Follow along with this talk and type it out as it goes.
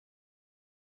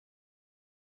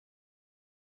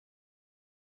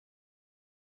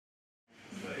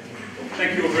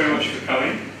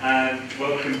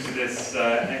this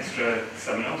extra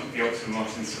seminar with the Oxford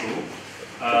Martin School.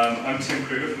 I'm Tim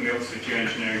Kruger from the Oxford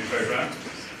Geoengineering Programme,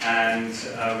 and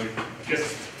we've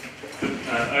just,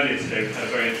 earlier today, we had a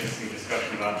very interesting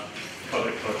discussion about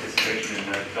public participation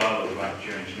in the dialogue about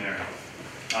geoengineering.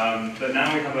 But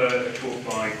now we have a talk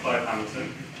by Clive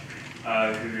Hamilton,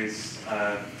 who is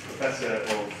Professor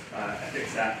of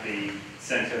Ethics at the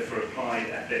Centre for Applied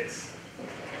Ethics.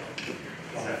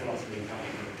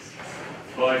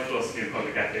 Applied Philosophy and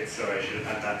Public Ethics, sorry, I should have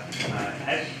had that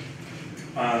ahead.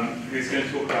 Who's going to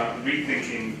talk about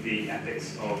rethinking the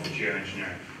ethics of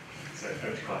geoengineering. So,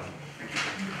 over to Clive. Thank you.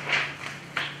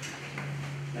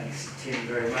 Thanks, Tim,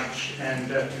 very much, and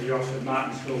to the Oxford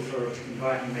Martin School for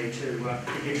inviting me to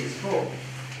give this talk.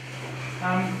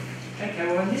 Okay,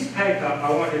 well, in this paper, I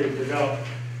wanted to develop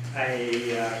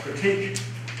a critique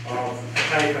of a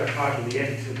paper titled The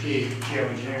Ethics of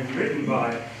Geoengineering, written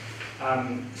by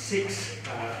 6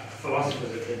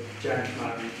 philosophers at the James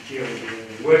Martin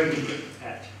Geoengineering Working Group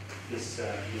at this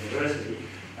university,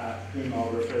 whom I'll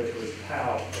refer to as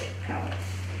PAL.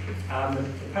 The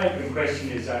paper in question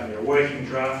is only a working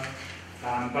draft,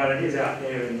 but it is out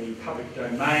there in the public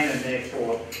domain, and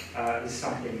therefore is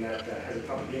something that has a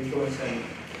public influence and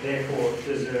therefore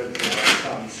deserves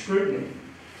some scrutiny.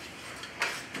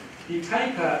 The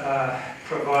paper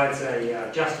provides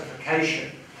a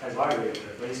justification, as I read it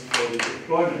at least, for the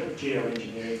deployment of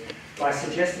geoengineering by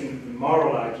suggesting that the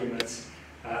moral arguments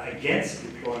against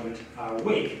deployment are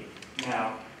weak.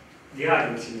 Now, the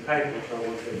arguments in the paper which I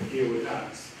want to deal with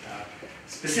aren't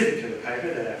specific to the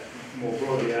paper, they're more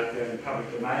broadly out there in the public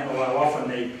domain, although often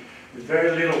there's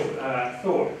very little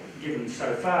thought given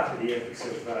so far to the ethics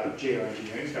of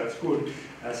geoengineering, so it's good,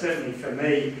 certainly for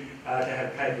me, to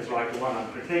have papers like the one I'm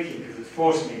critiquing, because it's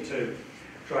forced me to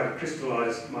try to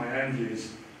crystallise my own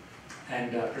views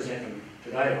and present them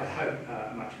today, I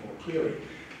hope, much more clearly.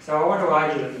 So I want to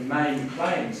argue that the main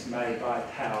claims made by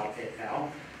Powell et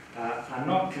al. Are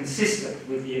not consistent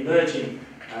with the emerging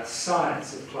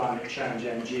science of climate change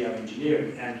and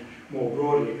geoengineering, and more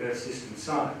broadly Earth system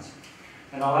science.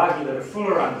 And I'll argue that a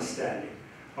fuller understanding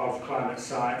of climate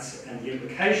science and the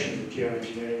implications of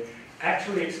geoengineering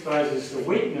actually exposes the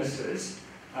weaknesses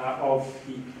of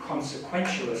the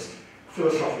consequentialist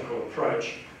philosophical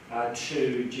approach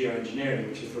to geoengineering,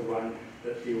 which is the one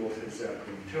that the authors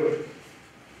bring to it.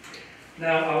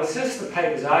 Now, I'll assess the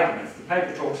paper's arguments. The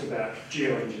paper talks about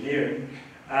geoengineering,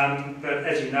 but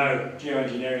as you know,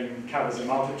 geoengineering covers a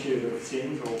multitude of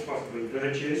sins, or possibly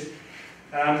virtues.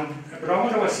 But I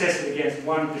want to assess it against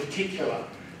one particular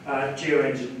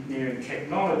geoengineering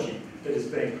technology that is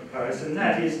being proposed, and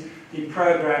that is the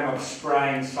program of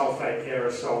spraying sulfate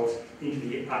aerosols into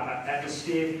the upper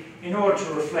atmosphere in order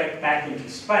to reflect back into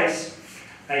space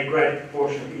a greater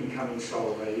proportion of incoming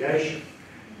solar radiation.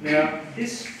 Now,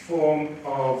 this form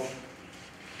of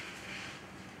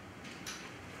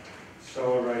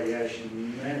solar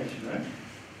radiation management,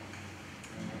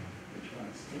 which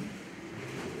one's this?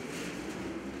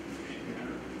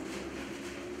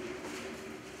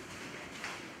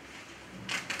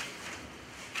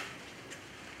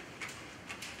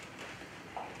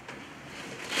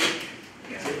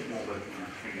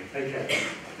 Okay,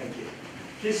 thank you.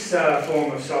 This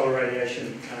form of solar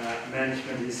radiation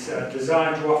management is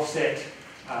designed to offset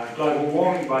global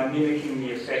warming by mimicking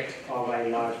the effect of a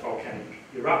large volcanic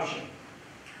eruption.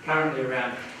 Currently,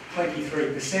 around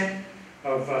 23%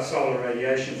 of solar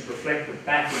radiation is reflected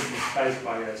back into space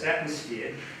by Earth's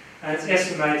atmosphere, and it's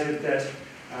estimated that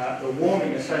the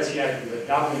warming associated with a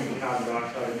doubling of carbon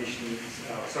dioxide emissions,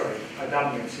 a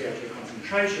doubling of CO2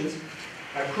 concentrations,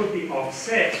 could be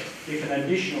offset if an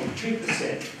additional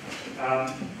 2%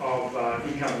 of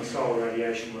incoming solar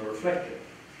radiation were reflected.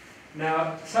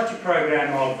 Now, such a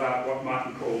program of what might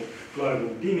be called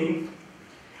global dimming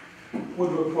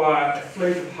would require a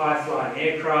fleet of high-flying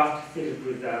aircraft fitted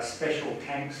with special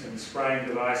tanks and spraying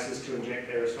devices to inject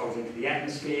aerosols into the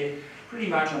atmosphere, pretty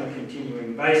much on a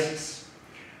continuing basis.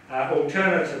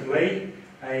 Alternatively,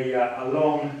 a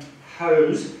long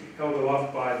hose held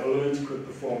aloft by balloons could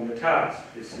perform the task.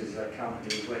 This is a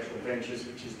company, Intellectual Ventures,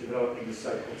 which is developing the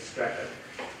so-called Strato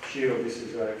Shield. This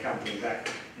is a company backed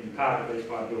in part at least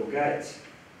by Bill Gates.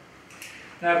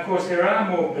 Now, of course, there are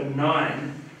more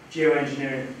benign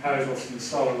geoengineering proposals in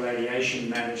solar radiation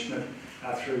management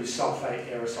through sulfate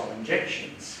aerosol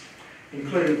injections,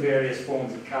 including various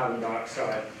forms of carbon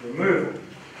dioxide removal.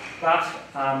 But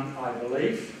I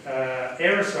believe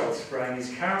aerosol spraying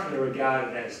is currently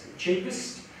regarded as the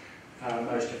cheapest,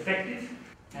 most effective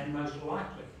and most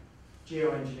likely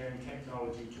geoengineering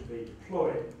technology to be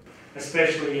deployed,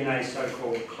 especially in a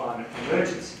so-called climate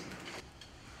emergency.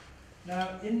 Now,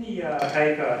 in the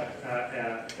paper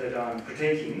that I'm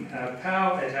critiquing,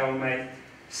 Powell et al. Make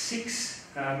 6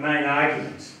 main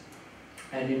arguments,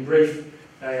 and in brief,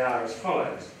 they are as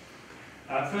follows.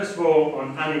 First of all,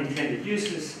 on unintended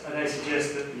uses, they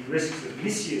suggest that the risks of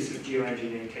misuse of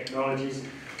geoengineering technologies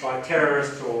by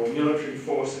terrorists or military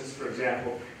forces, for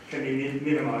example, can be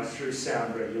minimised through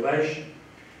sound regulation.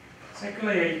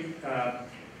 Secondly,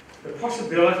 the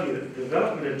possibility that the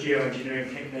development of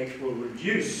geoengineering techniques will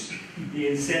reduce the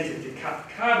incentive to cut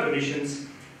carbon emissions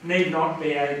need not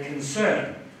be a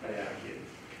concern, they argue.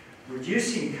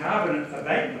 Reducing carbon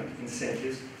abatement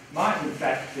incentives might in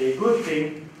fact be a good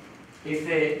thing if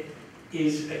there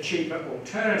is a cheaper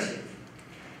alternative.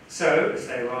 So, as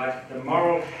they write, the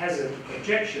moral hazard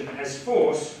objection has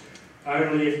force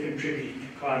only if contributing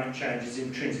to climate change is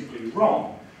intrinsically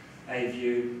wrong, a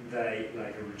view they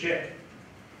later reject.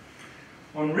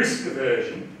 On risk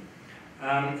aversion,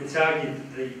 it's argued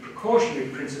that the precautionary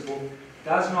principle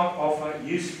does not offer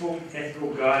useful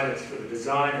ethical guidance for the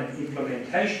design and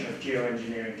implementation of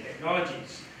geoengineering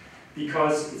technologies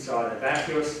because it's either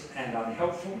vacuous and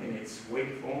unhelpful in its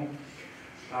weak form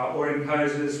or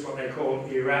imposes what they call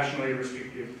irrationally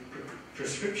restrictive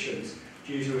prescriptions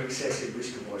due to excessive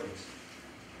risk avoidance.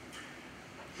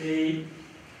 The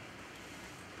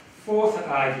fourth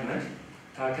argument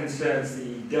concerns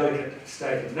the delicate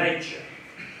state of nature.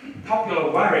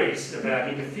 Popular worries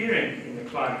about interfering in the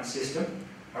climate system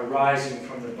arising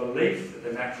from the belief that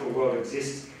the natural world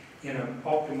exists in an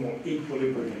optimal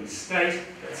equilibrium state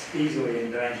that's easily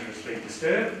and dangerously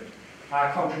disturbed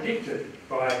are contradicted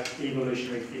by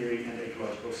evolutionary theory and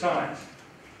ecological science.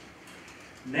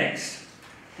 Next,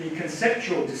 the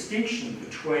conceptual distinction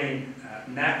between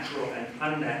natural and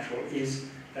unnatural is,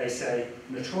 they say,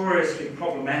 notoriously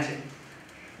problematic.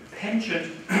 The penchant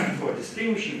for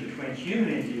distinguishing between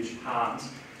human-induced harms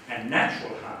and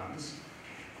natural harms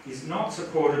is not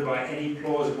supported by any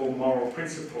plausible moral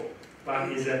principle,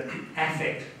 but is an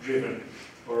affect-driven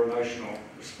or emotional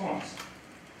response.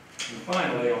 And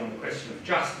finally, on the question of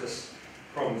justice,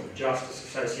 problems of justice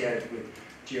associated with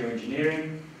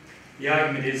geoengineering, the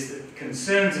argument is that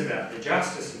concerns about the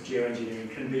justice of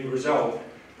geoengineering can be resolved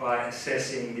by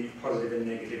assessing the positive and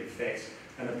negative effects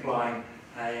and applying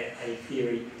a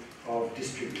theory of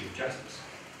distributive justice.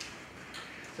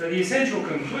 So the essential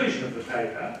conclusion of the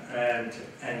paper,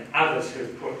 and others who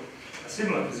have put a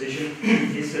similar position,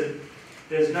 is that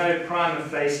there's no prima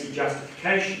facie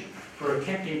justification for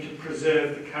attempting to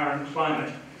preserve the current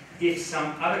climate if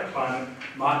some other climate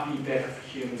might be better for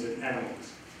humans and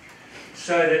animals,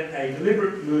 so that a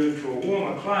deliberate move to a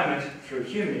warmer climate through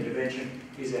human intervention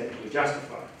is ethically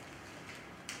justified.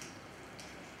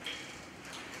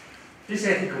 This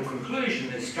ethical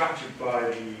conclusion is structured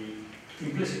by the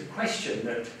implicit question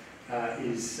that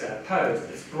is posed,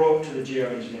 that's brought to the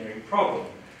geoengineering problem.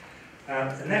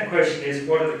 And that question is,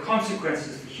 what are the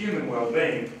consequences for human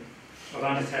well-being of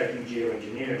undertaking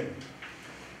geoengineering?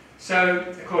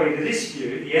 So, according to this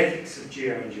view, the ethics of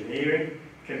geoengineering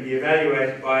can be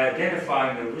evaluated by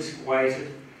identifying the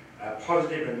risk-weighted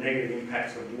positive and negative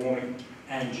impacts of warming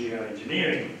and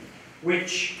geoengineering,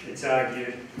 which, it's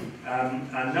argued,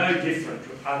 are no different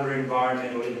from other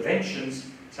environmental interventions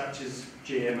such as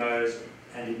GMOs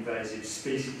and invasive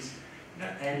species.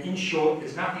 And in short,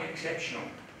 there's nothing exceptional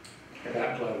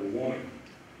about global warming.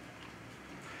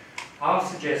 I'll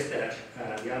suggest that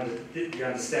the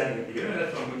understanding of the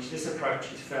Earth on which this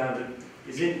approach is founded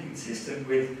is inconsistent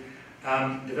with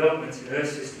developments in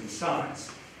Earth system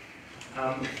science.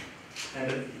 And at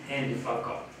the end, if I've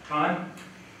got time,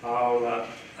 I'll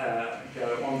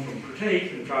go on from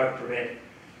critique and try to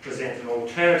present an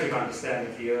alternative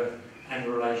understanding of the Earth and the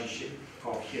relationship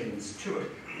of humans to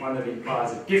it, one that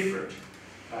implies a different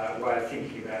way of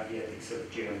thinking about the ethics of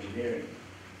geoengineering.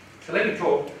 So let me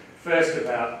talk first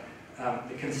about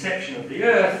the conception of the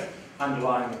Earth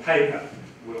underlying the paper,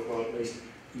 well at least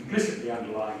implicitly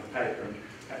underlying the paper, and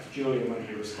perhaps Julian, when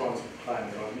he responds to the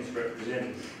claim that I've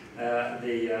misrepresented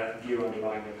the view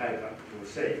underlying the paper, we'll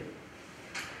see.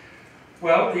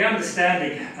 Well, the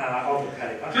understanding of the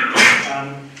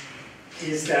paper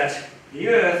is that the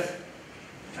Earth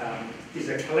is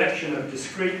a collection of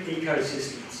discrete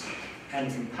ecosystems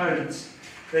and components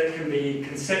that can be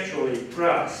conceptually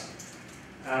grasped.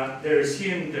 They're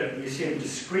assumed, we assume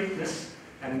discreteness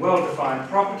and well-defined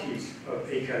properties of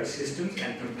ecosystems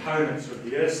and components of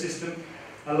the Earth system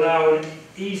allow an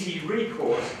easy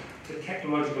recourse to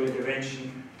technological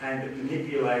intervention and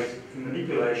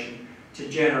manipulation to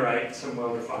generate some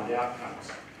well-defined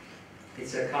outcomes.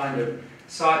 It's a kind of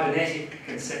cybernetic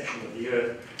conception of the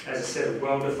Earth as a set of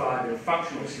well-defined and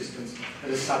functional systems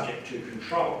that are subject to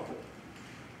control.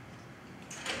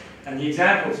 And the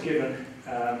examples given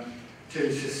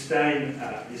to sustain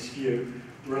this view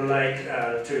relate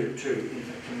to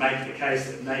make the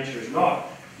case that nature is not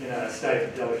in a state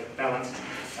of delicate balance.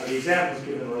 The examples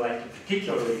given relate to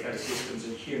particular ecosystems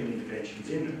and human interventions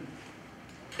in them.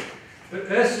 But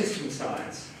Earth system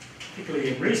science,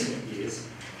 particularly in recent years,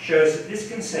 shows that this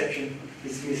conception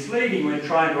is misleading when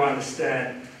trying to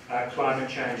understand climate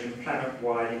change and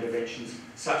planet-wide interventions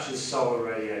such as solar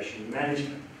radiation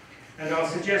management. And I'll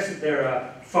suggest that there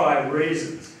are 5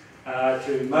 reasons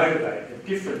to motivate a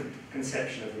different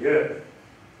conception of the Earth.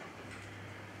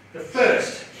 The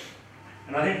first,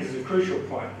 and I think this is a crucial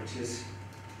point which has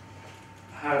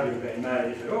hardly been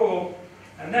made if at all,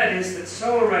 and that is that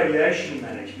solar radiation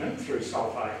management through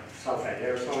sulfate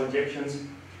aerosol injections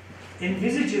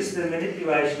envisages the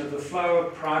manipulation of the flow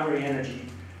of primary energy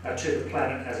to the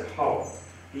planet as a whole,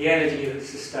 the energy that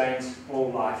sustains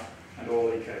all life and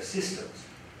all ecosystems.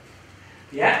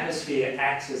 The atmosphere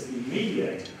acts as the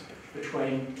mediator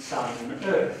between Sun and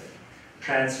Earth,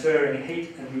 transferring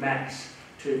heat and mass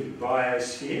to the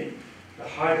biosphere, the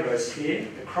hydrosphere,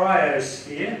 the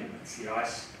cryosphere, that's the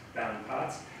ice-bound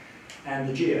parts, and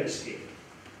the geosphere.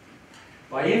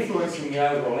 By influencing the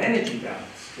overall energy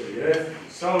balance to the Earth,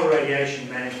 solar radiation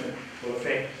management will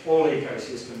affect all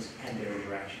ecosystems and their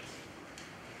interactions.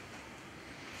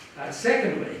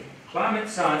 Secondly, climate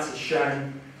science has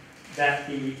shown that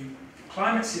the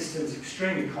climate system is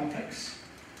extremely complex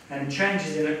and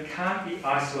changes in it can't be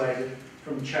isolated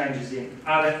from changes in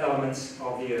other elements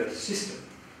of the Earth system.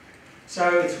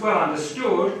 So it's well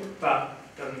understood, but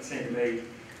doesn't seem to be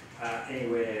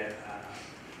anywhere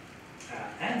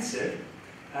answered,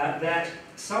 that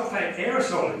sulfate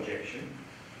aerosol injection,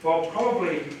 while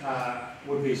probably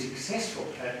would be successful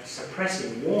at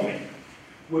suppressing warming,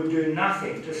 would do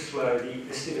nothing to slow the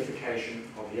acidification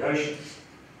of the oceans.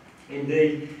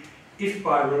 Indeed, if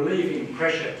by relieving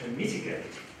pressure to mitigate,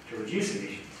 to reduce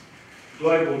emissions,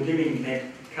 global dimming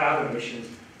meant carbon emissions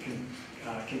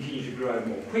continue to grow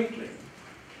more quickly,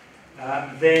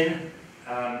 then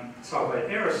sulfate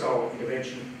aerosol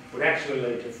intervention would actually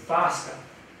lead to faster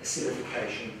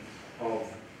acidification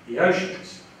of the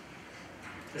oceans.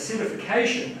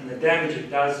 Acidification and the damage it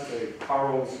does to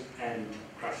corals and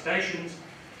crustaceans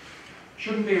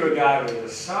shouldn't be regarded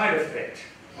as a side effect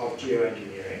of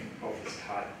geoengineering of this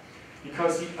type,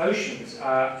 because the oceans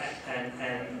are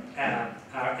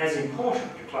as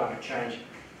important to climate change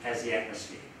as the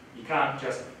atmosphere. You can't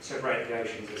just separate the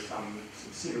oceans as some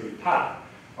subsidiary part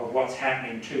of what's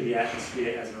happening to the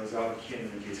atmosphere as a result of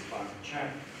human-induced climate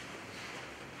change.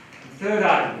 The third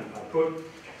argument I put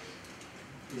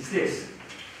is this.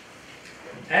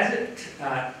 As it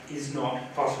is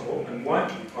not possible and won't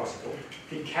be possible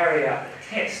to carry out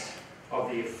a test of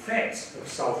the effects of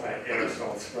sulfate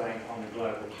aerosol spraying on the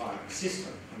global climate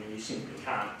system, I mean, you simply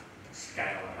can't scale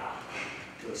it up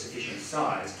to a sufficient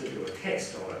size to do a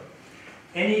test of it,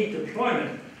 any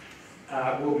deployment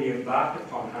will be embarked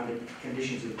upon under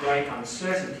conditions of great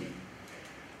uncertainty.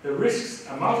 The risks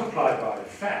are multiplied by the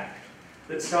fact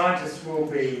that scientists will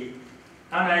be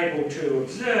unable to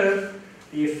observe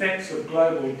the effects of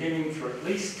global dimming for at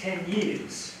least 10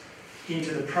 years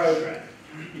into the program,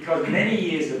 because many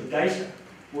years of data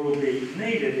will be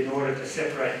needed in order to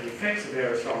separate the effects of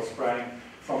aerosol spraying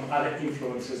from other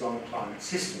influences on the climate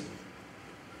system.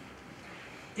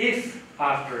 If,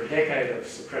 after a decade of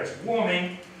suppressed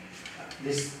warming,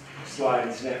 this slide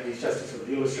incidentally is just to sort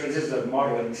of illustrate, this is a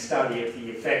modelling study of the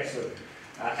effects of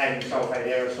adding sulfate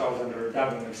aerosols under a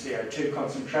doubling of CO2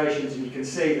 concentrations, and you can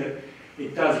see that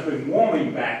it does bring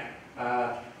warming back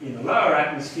in the lower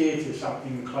atmosphere to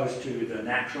something close to the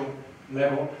natural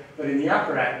level, but in the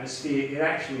upper atmosphere it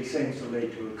actually seems to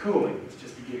lead to a cooling. It's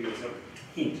just to give you a sort of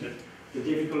hint at the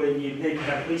difficulty. You'd need to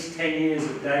have at least 10 years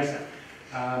of data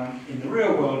in the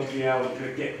real world to be able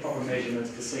to get proper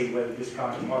measurements to see whether this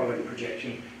kind of modelling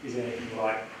projection is anything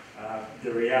like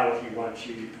the reality once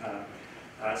you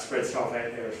spread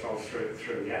sulfate aerosols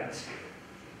through the atmosphere.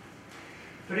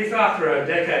 But if after a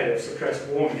decade of suppressed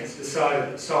warming it's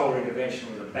decided that solar intervention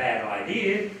was a bad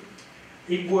idea,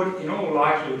 it would in all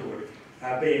likelihood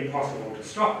be impossible to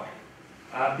stop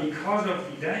it because of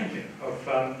the danger of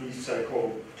the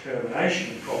so-called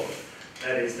termination cause,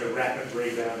 that is the rapid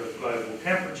rebound of global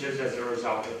temperatures as a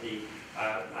result of the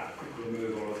quick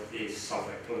removal of the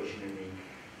sulfate pollution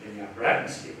in the upper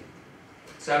atmosphere.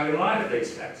 So in light of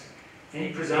these facts,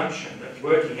 any presumption that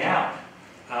working out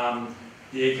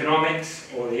the economics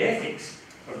or the ethics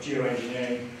of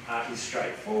geoengineering is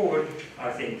straightforward,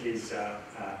 I think is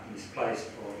misplaced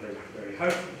or at least very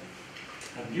hopeful,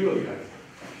 unduly hopeful.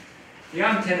 The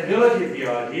untenability of the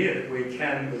idea that we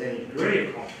can, with any degree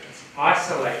of confidence,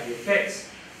 isolate the effects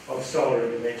of solar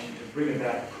intervention to bring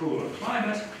about a cooler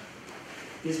climate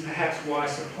is perhaps why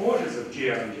supporters of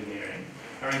geoengineering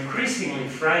are increasingly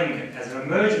framing it as an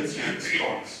emergency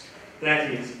response,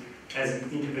 that is, as an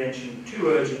intervention too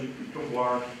urgent to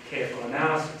warrant careful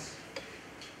analysis.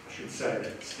 I should say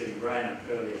that Steve Rayner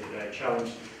earlier today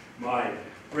challenged my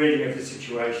reading of the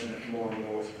situation that more and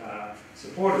more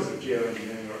supporters of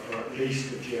geoengineering, or at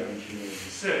least of geoengineering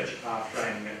research, are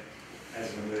framing it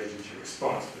as an emergency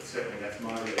response, but certainly that's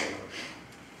my reading of it.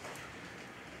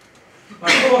 My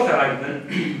fourth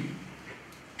argument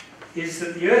is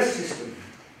that the Earth system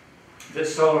that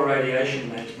solar radiation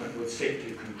management would seek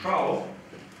to control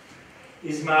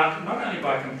is marked not only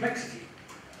by complexity,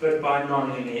 but by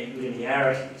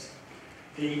non-linearities.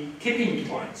 The tipping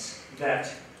points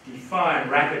that define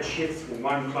rapid shifts from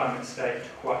one climate state to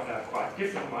quite a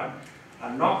different one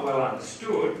are not well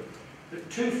understood, but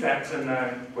two facts are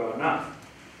known well enough.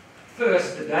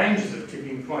 First, the dangers of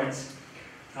tipping points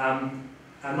are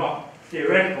not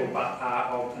theoretical, but are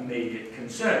of immediate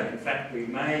concern. In fact, we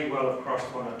may well have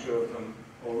crossed one or two of them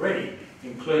already,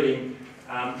 including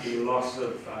the loss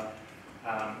of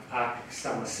Arctic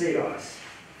summer sea ice.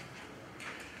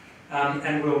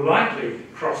 And we'll likely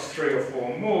cross 3 or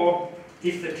 4 more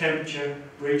if the temperature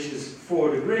reaches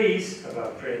 4 degrees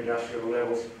above pre-industrial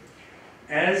levels,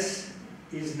 as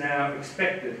is now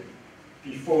expected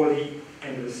before the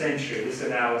end of the century. This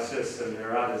analysis, and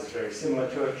there are others very similar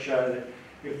to it, show that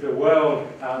if the world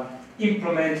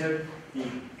implemented the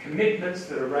commitments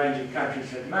that a range of countries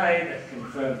had made, that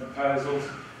confirmed proposals,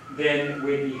 then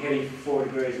we'd be heading for 4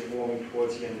 degrees of warming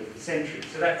towards the end of the century.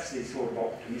 So that's the sort of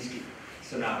optimistic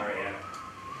scenario,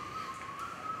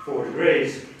 4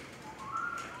 degrees.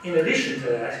 In addition to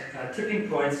that, tipping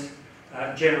points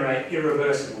generate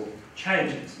irreversible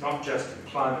changes, not just to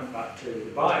climate but to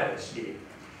the biosphere.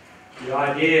 The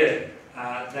idea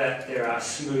that there are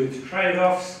smooth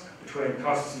trade-offs between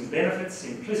costs and benefits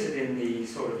implicit in the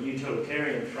sort of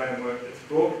utilitarian framework that's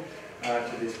brought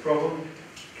to this problem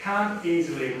can't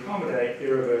easily accommodate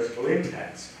irreversible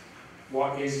impacts.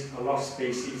 What is a lost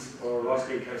species or a lost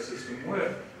ecosystem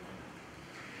worth?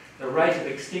 The rate of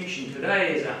extinction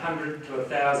today is 100 to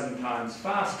 1,000 times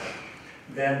faster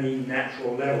than the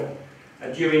natural level,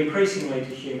 due increasingly to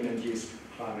human-induced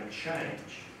climate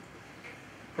change.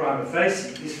 Prima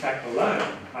facie, this fact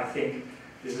alone, I think,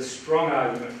 is a strong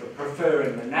argument for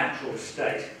preferring the natural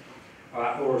state,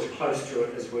 or as close to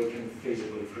it as we can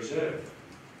feasibly preserve.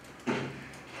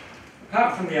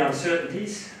 Apart from the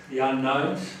uncertainties, the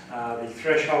unknowns, the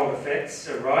threshold effects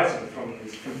arising from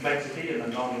this complexity and the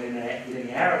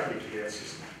non-linearity of the Earth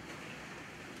system,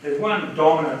 there's one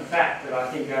dominant fact that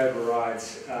I think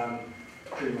overrides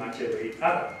pretty much every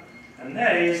other, and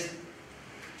that is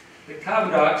that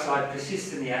carbon dioxide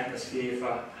persists in the atmosphere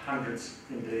for hundreds,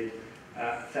 indeed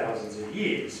thousands of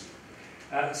years.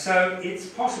 So it's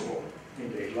possible,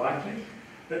 indeed likely,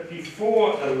 that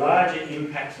before the larger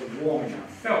impacts of warming are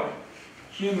felt,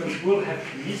 humans will have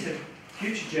committed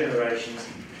future generations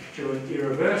to an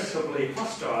irreversibly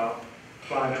hostile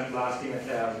climate lasting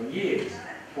 1,000 years.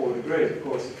 4 degrees, of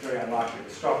course, it's very unlikely to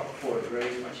stop at 4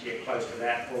 degrees. Once you get close to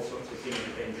that, all sorts of things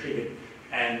have been triggered,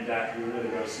 and you've really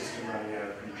got a system running out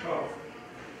of control.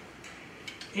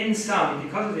 In sum,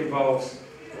 because it involves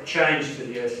a change to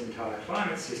the Earth's entire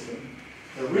climate system,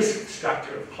 the risk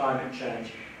structure of climate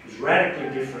change is radically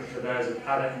different to those of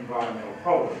other environmental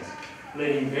problems,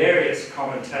 leading various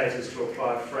commentators to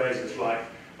apply phrases like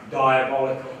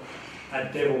diabolical, a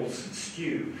devil's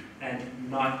stew, and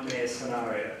nightmare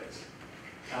scenarios.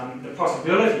 The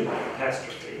possibility of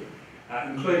catastrophe,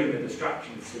 including the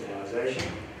destruction of civilization,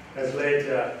 has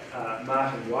led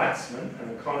Martin Weitzman,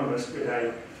 an economist with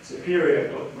a superior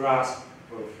grasp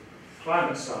of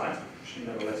climate science, which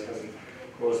nevertheless hasn't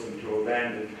caused him to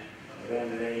abandon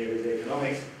any of his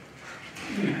economics.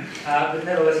 But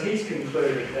nevertheless, he's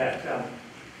concluded that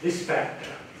this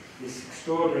factor, this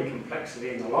extraordinary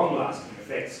complexity and the long-lasting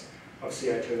effects of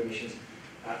CO2 emissions,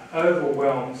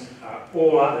 overwhelms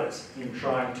all others in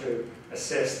trying to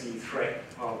assess the threat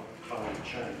of climate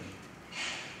change.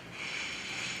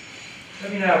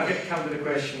 Let me now come to the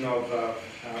question of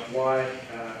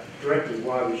directly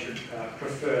why we should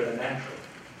prefer the natural.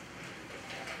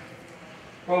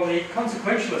 Well, the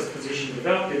consequentialist position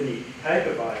developed in the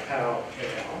paper by Powell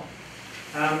et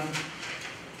al.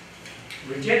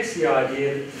 Rejects the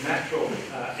idea that the natural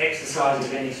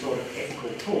exercises any sort of ethical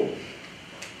pull.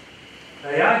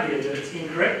 They argue that it's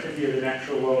incorrect to view the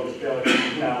natural world as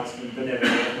delicately balanced and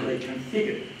benevolently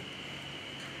configured,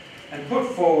 and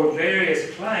put forward various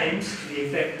claims to the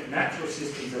effect that natural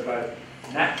systems are both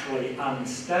naturally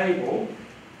unstable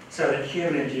so that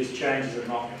human-induced changes are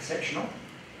not exceptional,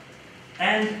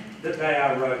 and that they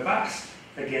are robust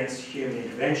against human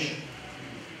intervention.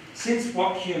 Since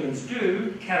what humans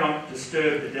do cannot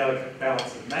disturb the delicate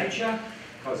balance of nature,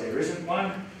 because there isn't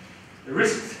one, the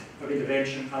risks of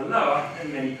intervention are lower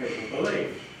than many people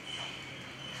believe.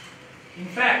 In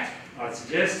fact, I'd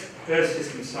suggest Earth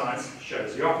system science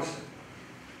shows the opposite.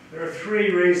 There are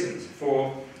 3 reasons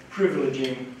for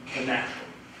privileging the natural.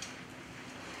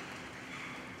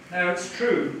 Now, it's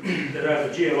true that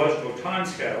over geological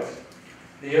timescales,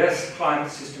 the Earth's climate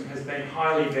system has been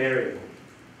highly variable.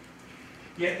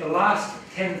 Yet the last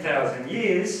 10,000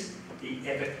 years, the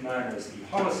epoch known as the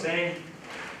Holocene,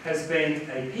 has been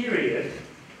a period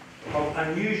of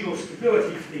unusual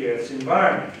stability for the Earth's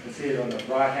environment. You can see it on the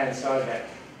right-hand side,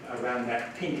 around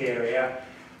that pink area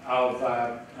of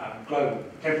global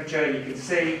temperature. You can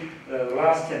see the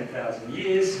last 10,000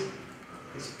 years,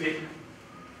 this bit,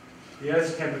 the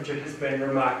Earth's temperature has been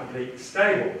remarkably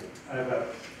stable over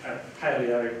a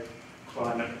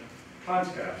paleoclimate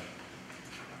timescale.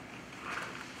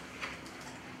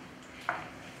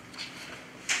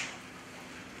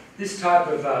 This type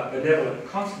of benevolent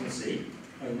constancy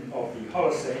of the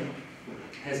Holocene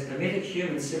has permitted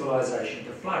human civilization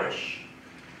to flourish.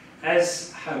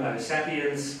 As Homo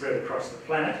sapiens spread across the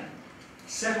planet,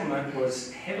 settlement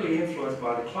was heavily influenced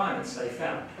by the climates they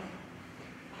found.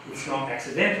 It's not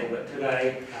accidental that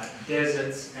today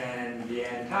deserts and the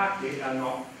Antarctic are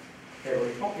not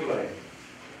heavily populated,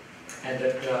 and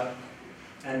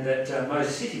that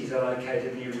most cities are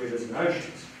located near rivers and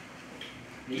oceans.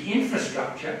 The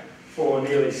infrastructure for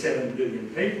nearly 7 billion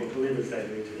people to live as they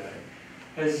do today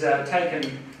has taken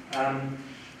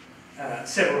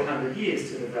several hundred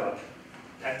years to develop.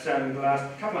 That's only the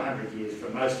last couple of hundred years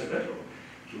for most of it, or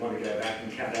if you want to go back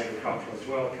and count agriculture as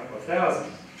well, a couple of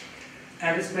thousand.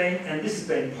 And this has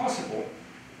been possible,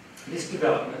 this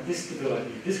development, this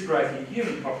stability, this growth in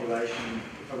human population,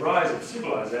 the rise of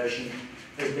civilization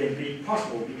has been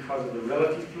possible because of the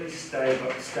relatively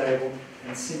stable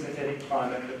and sympathetic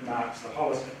climate that marks the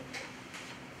Holocene.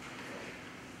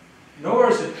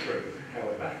 Nor is it true,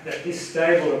 however, that this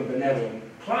stable and benevolent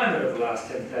climate of the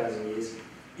last 10,000 years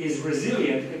is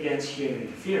resilient against human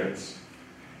interference.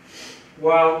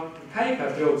 While the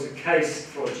paper builds a case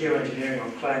for geoengineering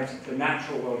on claims that the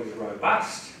natural world is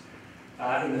robust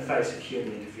in the face of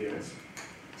human interference,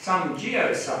 some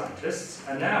geoscientists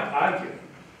are now arguing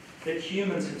that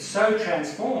humans have so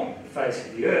transformed the face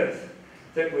of the Earth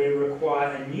that we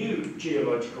require a new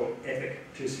geological epoch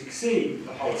to succeed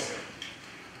the Holocene.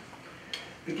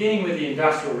 Beginning with the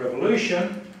Industrial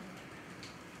Revolution,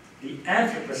 the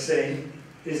Anthropocene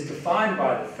is defined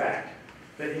by the fact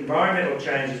that environmental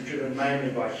change is driven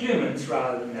mainly by humans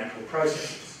rather than natural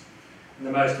processes. And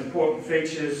the most important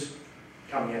features,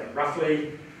 coming out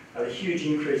roughly, are the huge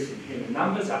increase in human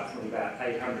numbers, up from about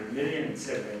 800 million in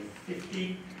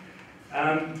 1750,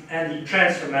 and the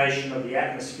transformation of the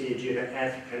atmosphere due to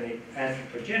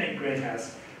anthropogenic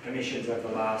greenhouse emissions over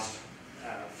the last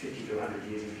 50 to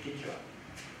 100 years in particular.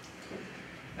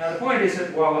 Now the point is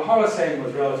that while the Holocene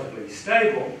was relatively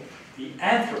stable, the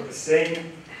Anthropocene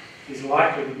is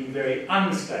likely to be very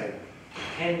unstable,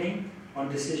 depending on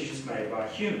decisions made by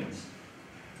humans.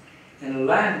 In a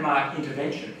landmark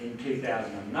intervention in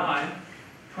 2009,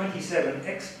 27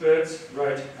 experts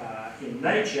wrote in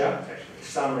Nature, it's actually a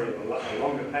summary of a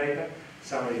longer paper,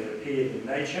 summary that appeared in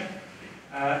Nature,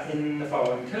 in the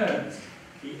following terms.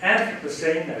 The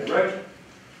Anthropocene, they wrote,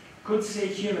 could see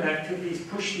human activities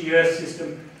push the Earth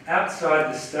system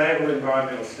outside the stable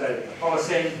environmental state of the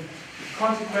Holocene, with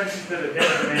consequences that are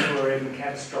detrimental or even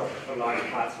catastrophic for large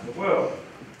parts of the world.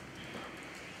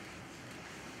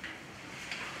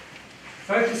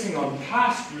 Focusing on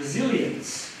past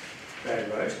resilience, they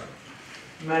wrote,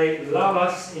 may lull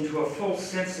us into a false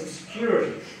sense of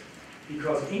security,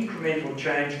 because incremental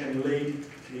change can lead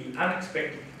to the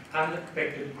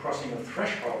unexpected crossing of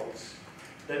thresholds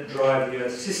that drive the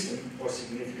Earth system or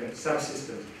significant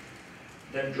subsystems,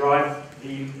 that drive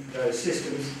those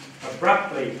systems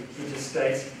abruptly into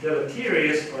states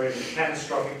deleterious or even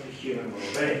catastrophic to human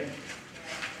well-being.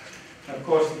 Of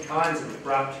course, the kinds of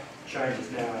abrupt changes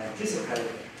now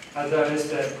anticipated are those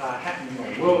that are happening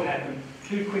or will happen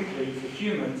too quickly for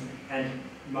humans and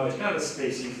most other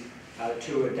species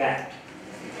to adapt.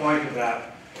 The point about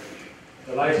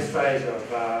the latest phase of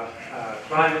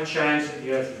climate change that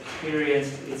the Earth has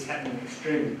experienced, it's happening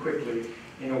extremely quickly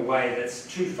in a way that's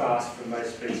too fast for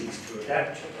most species to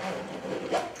adapt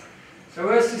to. So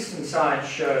Earth system science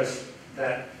shows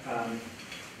that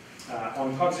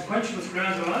on consequentialist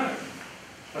grounds alone,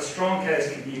 a strong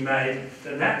case can be made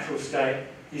the natural state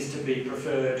is to be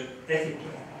preferred ethically.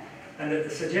 and that the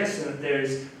suggestion that there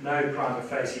is no prima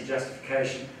facie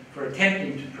justification for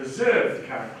attempting to preserve the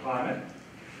current climate,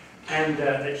 and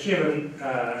that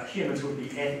humans would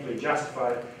be ethically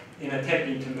justified in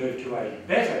attempting to move to a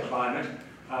better climate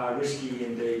are risky,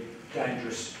 indeed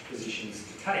dangerous positions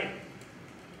to take.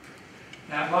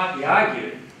 Now, it might be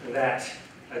argued that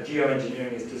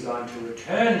geoengineering is designed to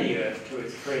return the Earth to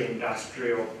its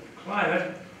pre-industrial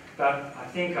climate, but I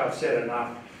think I've said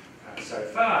enough so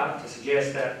far to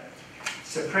suggest that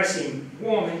suppressing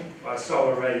warming by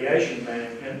solar radiation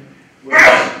management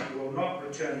will not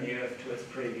return the Earth to its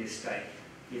previous state,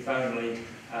 if only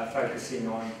focusing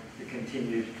on the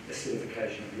continued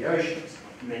acidification of the oceans.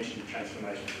 I mentioned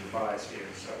transformation of the biosphere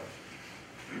and so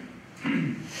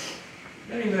on.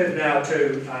 Let me move now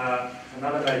to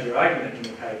another major argument in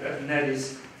the paper, and that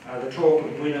is the talk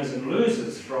of winners and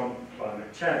losers from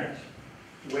climate change,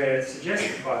 where it's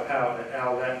suggested by Powell et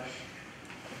al. That,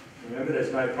 remember,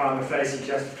 there's no prima facie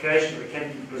justification for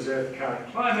attempting to preserve the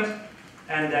current climate,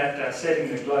 and that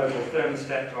setting the global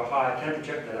thermostat to a higher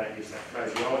temperature, they don't use that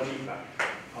phraseology, but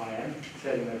I am,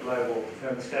 setting the global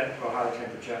thermostat to a higher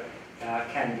temperature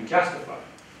can be justified.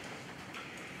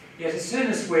 Yet as soon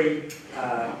as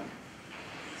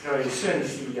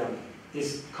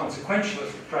this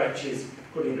consequentialist approach is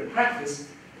put into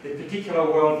practice, the particular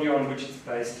worldview on which it's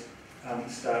based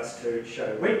starts to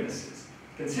show weaknesses.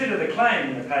 Consider the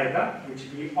claim in the paper, which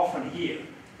you often hear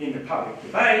in the public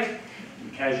debate,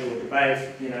 in casual debate,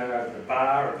 over the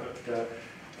bar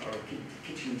or a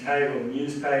kitchen table in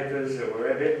newspapers or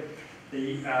wherever.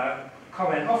 The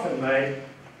comment often made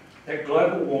that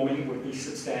global warming would be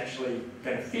substantially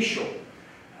beneficial.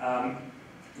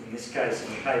 In this case,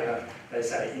 in the paper, they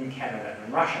say in Canada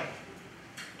and Russia.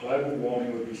 Global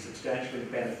warming would be substantially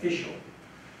beneficial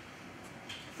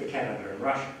for Canada and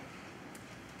Russia.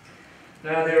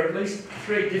 Now, there are at least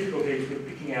three difficulties with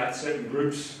picking out certain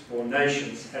groups or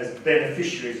nations as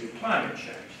beneficiaries of climate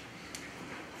change.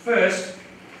 First,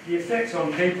 the effects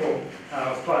on people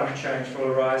of climate change will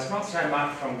arise not so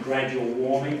much from gradual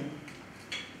warming,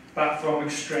 but from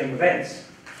extreme events,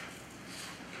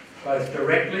 both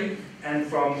directly and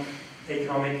from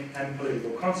economic and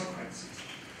political consequences.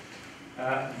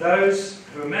 Those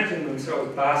who imagine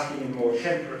themselves basking in more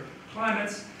temperate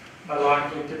climates are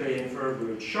likely to be in for a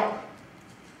rude shock.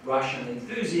 Russian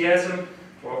enthusiasm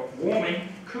for warming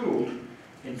cooled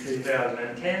in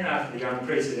 2010 after the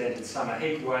unprecedented summer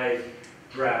heat wave,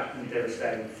 drought and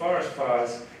devastating forest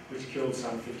fires which killed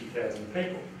some 50,000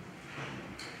 people.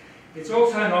 It's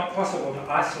also not possible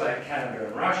to isolate Canada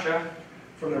and Russia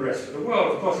from the rest of the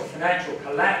world. Of course, a financial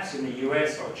collapse in the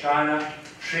US or China,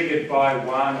 triggered by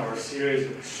one or a series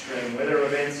of extreme weather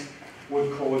events,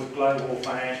 would cause global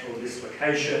financial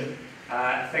dislocation,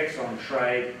 effects on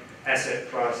trade, asset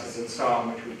prices and so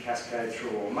on, which would cascade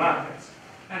through all markets.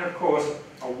 And of course,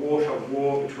 a water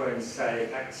war between, say,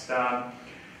 Pakistan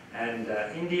and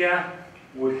India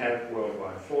would have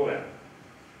worldwide fallout.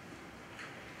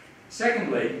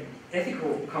 Secondly,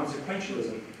 ethical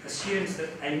consequentialism assumes that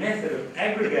a method of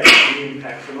aggregating the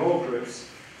impact on all groups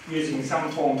using some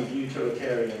form of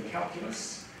utilitarian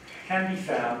calculus can be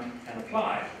found and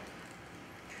applied.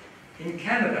 In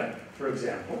Canada, for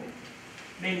example,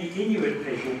 many Inuit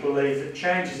people believe that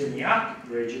changes in the Arctic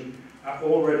region are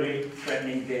already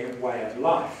threatening their way of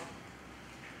life.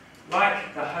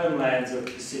 Like the homelands of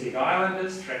Pacific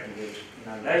Islanders threatened with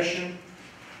inundation,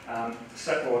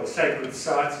 or the sacred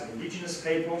sites of Indigenous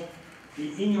people,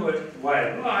 the Inuit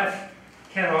way of life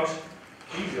cannot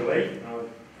easily, I would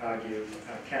argue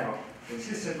cannot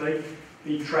consistently,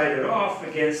 be traded off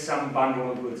against some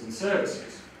bundle of goods and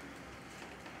services.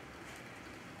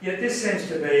 Yet this seems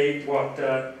to be what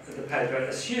the paper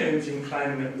assumes in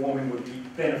claiming that warming would be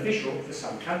beneficial for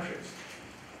some countries.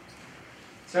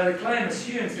 So the claim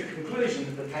assumes the conclusion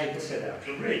that the paper set out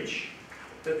to reach,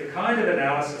 that the kind of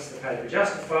analysis the paper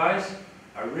justifies,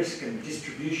 a risk and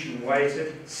distribution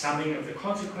weighted summing of the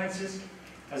consequences,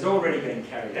 has already been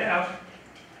carried out,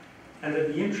 and that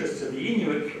the interests of the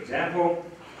Inuit, for example,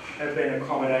 have been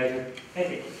accommodated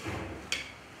ethically.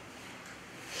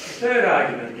 The third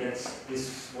argument against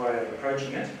this way of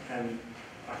approaching it, and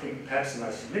I think perhaps the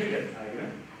most significant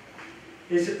argument,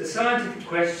 is that the scientific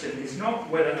question is not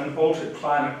whether an altered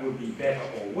climate would be better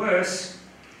or worse,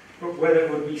 but whether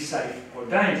it would be safe or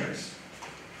dangerous.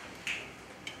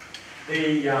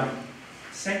 The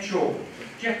central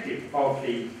objective of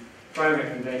the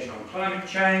Framework Convention on Climate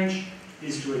Change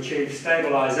is to achieve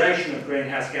stabilisation of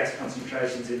greenhouse gas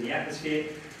concentrations in the atmosphere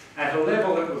at a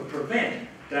level that would prevent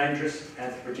dangerous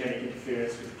anthropogenic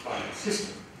interference with the climate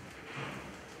system.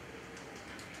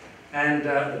 And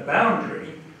the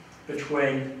boundary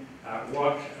between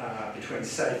between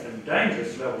safe and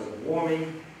dangerous levels of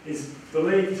warming is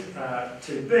believed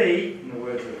to be, in the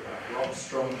words of Rob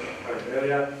Strong that I quoted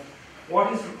earlier,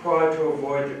 what is required to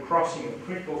avoid the crossing of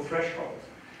critical thresholds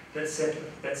that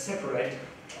separate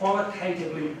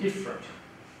qualitatively different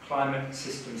climate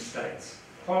system states.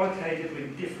 Qualitatively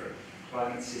different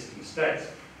climate system states.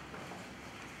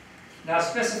 Now,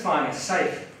 specifying a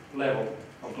safe level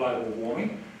of global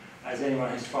warming, as anyone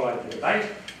who's followed the debate,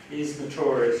 is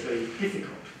notoriously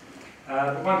difficult.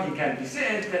 But one thing can be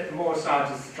said, that the more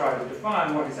scientists try to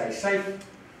define what is a safe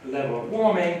level of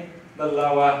warming, the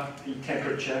lower the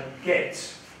temperature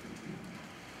gets.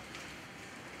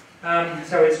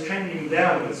 So it's trending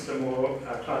downwards the more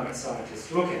climate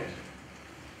scientists look at.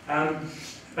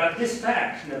 But this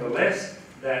fact, nevertheless,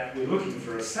 that we're looking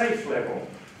for a safe level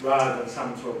rather than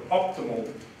some sort of optimal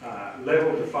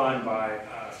level defined by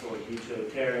sort of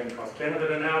utilitarian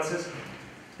cost-benefit analysis,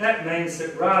 that means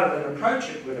that rather than approach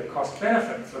it with a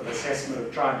cost-benefit sort of assessment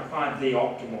of trying to find the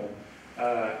optimal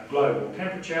global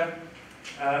temperature,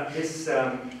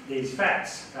 these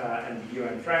facts and the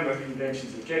UN Framework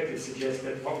Convention's objectives suggest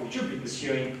that what we should be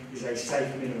pursuing is a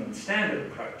safe minimum standard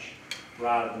approach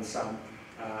rather than some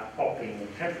optimal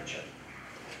temperature.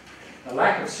 The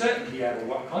lack of certainty over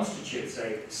what constitutes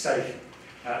a safe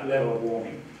level of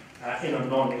warming in a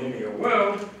non-linear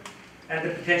world, and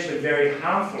the potentially very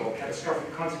harmful or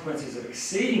catastrophic consequences of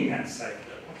exceeding that safe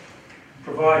level,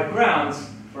 provide grounds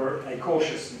for a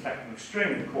cautious, in fact an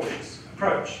extremely cautious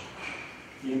approach.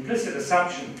 The implicit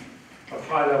assumption of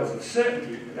high levels of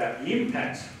certainty about the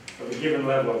impacts of a given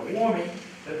level of warming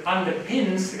that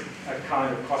underpins a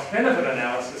kind of cost-benefit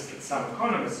analysis that some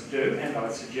economists do, and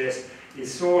I suggest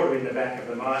is sort of in the back of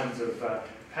the minds of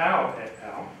Powell et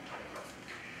al.,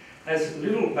 has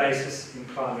little basis in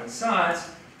climate science,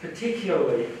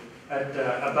 particularly at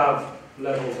above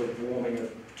levels of warming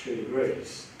of 2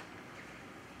 degrees.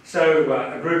 So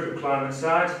a group of climate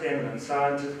scientists, eminent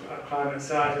climate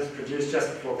scientists, produced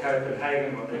just before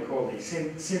Copenhagen what they call the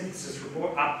synthesis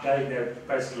report update. They're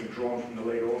basically drawn from the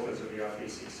lead authors of the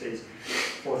IPCC's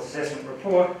fourth assessment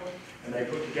report, and they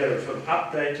put together a sort of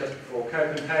update just before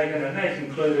Copenhagen, and they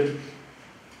concluded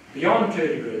beyond 2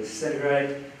 degrees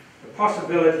centigrade, the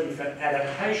possibility for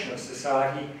adaptation of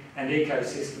society and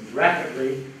ecosystems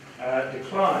rapidly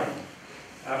decline,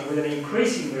 with an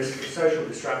increasing risk of social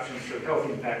disruptions through health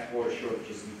impacts, water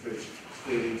shortages and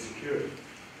food insecurity.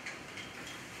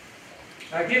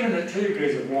 Given that 2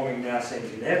 degrees of warming now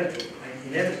seems inevitable,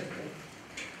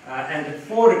 and that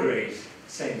 4 degrees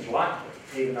seems likely,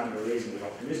 even under reasonably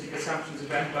optimistic assumptions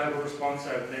about global response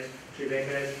over the next 2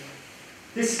 decades,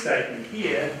 this statement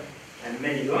here, and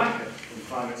many like it from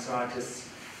climate scientists,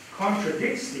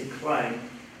 contradicts the claim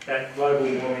that global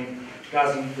warming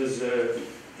doesn't deserve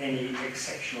any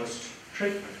exceptionalist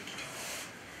treatment.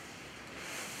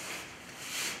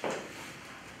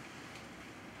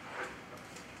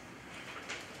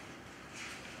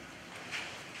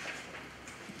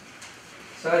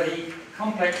 So the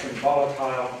complex and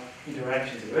volatile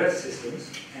interactions of Earth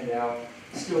systems and our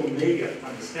still meagre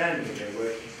understanding of their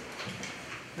workings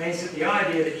means that the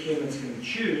idea that humans can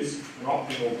choose an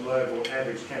optimal global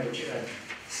average temperature and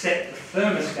set the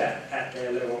thermostat at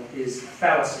their level is a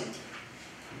fallacy,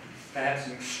 perhaps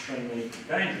an extremely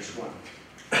dangerous one.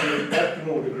 The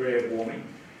optimal degree of warming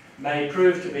may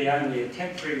prove to be only a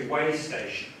temporary way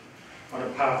station on a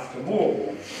path to more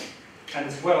warming, and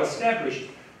it's well established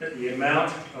that the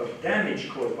amount of damage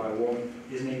caused by warming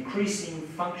is an increasing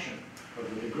function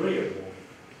of the degree of warming.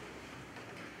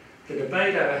 The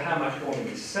debate over how much warming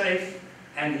is safe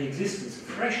and the existence of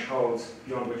thresholds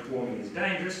beyond which warming is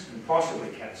dangerous and possibly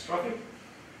catastrophic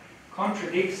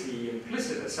contradicts the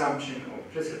implicit assumption or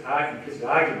implicit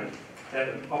argument that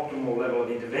an optimal level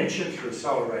of intervention through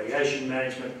solar radiation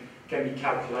management can be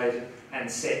calculated and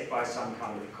set by some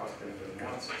kind of cost-benefit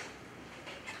analysis.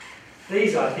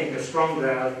 These, I think, are strong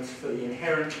grounds for the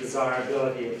inherent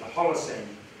desirability of the Holocene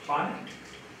climate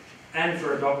and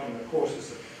for adopting a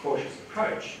cautious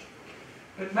approach.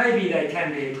 But maybe they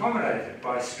can be accommodated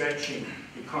by stretching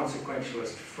the consequentialist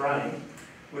frame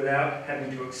without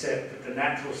having to accept that the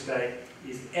natural state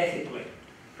is ethically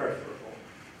preferable,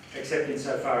 except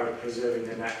insofar as preserving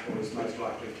the natural is most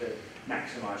likely to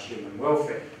maximise human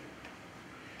welfare.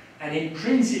 An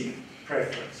intrinsic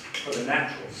preference for the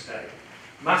natural state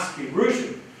must be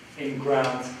rooted in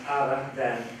grounds other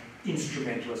than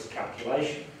instrumentalist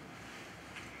calculation.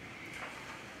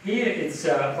 Here it's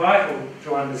vital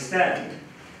to understand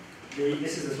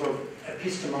this is a sort of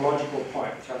epistemological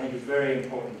point, which I think is very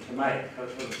important to make.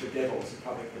 That's sort of the devil's of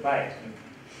public debate, and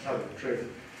to tell the truth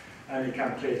only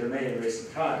come clear to me in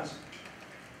recent times.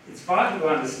 it's vital to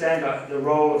understand the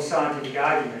role of scientific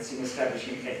arguments in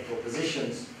establishing ethical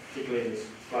positions, particularly in this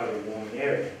global warming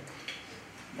area.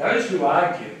 Those who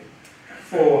argue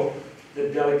for the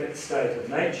delicate state of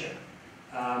nature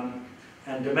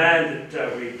and demand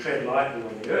that we tread lightly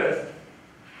on the earth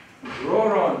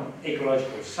draw on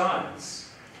ecological science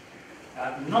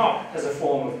not as a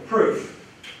form of proof,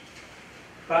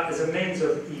 but as a means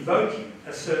of evoking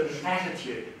a certain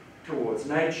attitude towards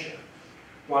nature,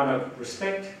 one of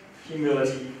respect,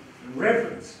 humility, and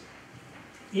reverence.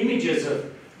 Images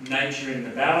of nature in the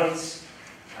balance,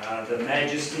 the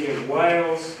majesty of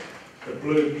whales, the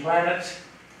blue planet,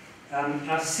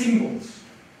 are symbols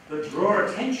that draw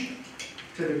attention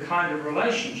to the kind of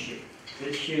relationship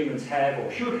that humans have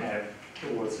or should have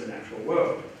towards the natural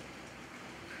world.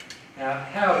 Now,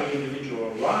 how the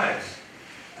individual arrives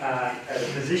at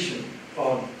a position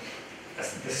on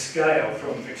the scale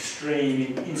from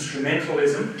extreme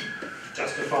instrumentalism,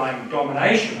 justifying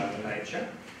domination over nature,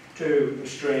 to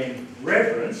extreme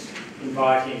reverence,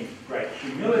 inviting great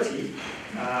humility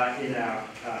in our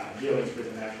dealings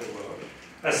with the natural world.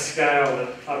 A scale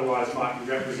that otherwise might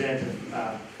be represented,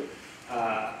 if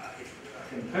I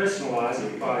can personalise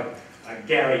it, by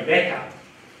Gary Becker,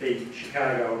 the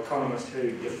Chicago economist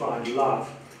who defined love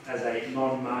as a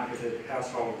non-marketed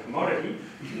household commodity,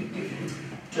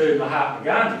 to Mahatma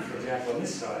Gandhi, for example, on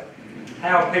this side.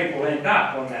 How people end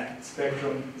up on that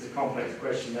spectrum is a complex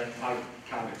question that I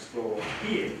can't explore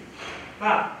here.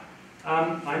 But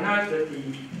I note that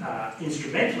the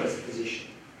instrumentalist position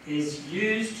is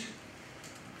used,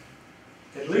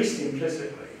 at least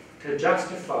implicitly, to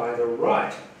justify the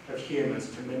right of humans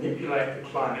to manipulate the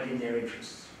climate in their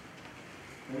interests.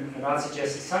 And I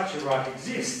suggest that such a right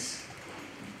exists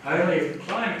only if the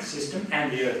climate system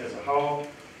and the Earth as a whole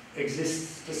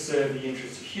exists to serve the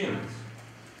interests of humans.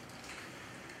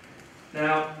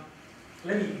 Now,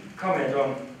 let me comment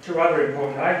on two other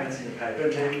important arguments in the paper,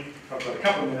 and then if I've got a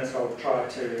couple of minutes, I'll try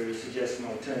to suggest an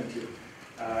alternative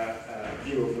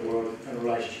view of the world and the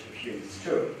relationship of humans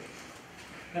to it.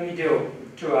 Let me deal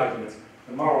with two arguments: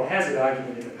 the moral hazard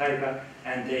argument in the paper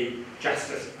and the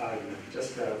justice argument,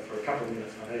 just for a couple of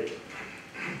minutes on each.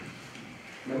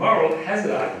 The moral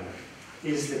hazard argument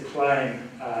is the claim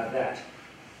that,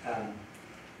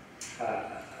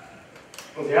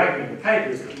 well, the argument in the paper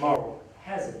is that moral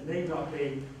hazard need not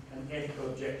be an ethical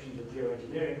objection to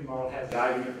geoengineering. The moral hazard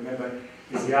argument, remember,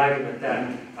 is the argument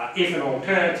that if an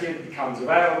alternative becomes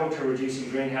available to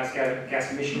reducing greenhouse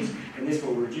gas emissions, then this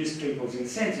will reduce people's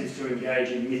incentives to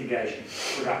engage in mitigation,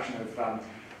 reduction of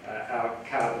our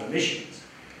carbon emissions.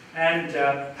 And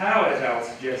Powell et al.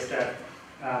 Suggests that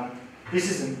this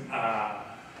isn't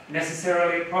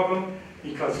necessarily a problem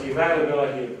because the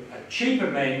availability of a cheaper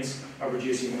means of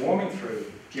reducing warming through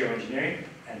geoengineering,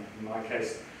 and in my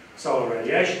case, solar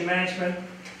radiation management,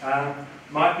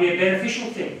 might be a beneficial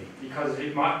thing because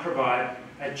it might provide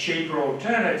a cheaper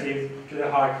alternative to the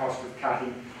high cost of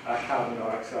cutting carbon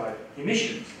dioxide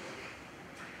emissions.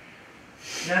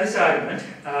 Now, this argument,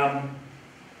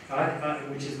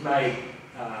 which is made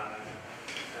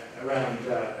around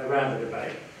the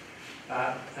debate,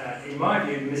 in my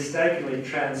view, mistakenly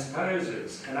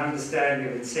transposes an understanding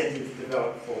of incentives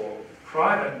developed for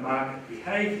private market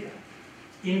behaviour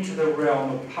into the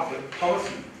realm of public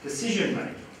policy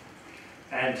decision-making.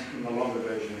 And in the longer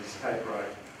version of this paper,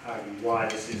 I argue why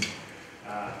this is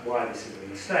a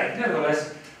mistake.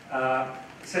 Nevertheless,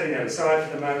 setting that aside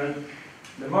for the moment,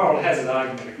 the moral hazard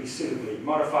argument, if we suitably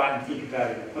modify it and think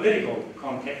about it in a political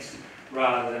context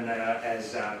rather than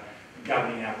as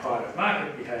governing our private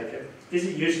market behaviour, is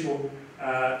a useful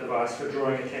device for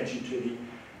drawing attention to the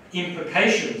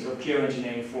implications of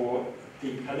geoengineering for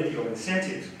the political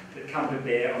incentives that come to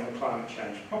bear on the climate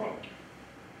change problem.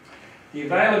 The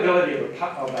availability of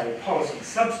a policy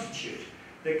substitute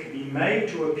that can be made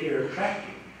to appear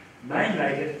attractive may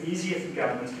make it easier for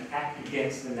governments to act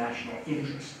against the national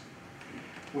interest.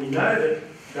 We know that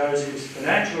those whose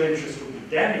financial interests will be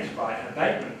damaged by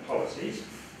abatement policies,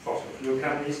 fossil fuel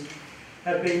companies,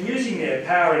 have been using their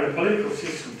power in the political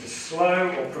system to slow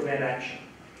or prevent action.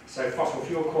 So fossil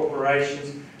fuel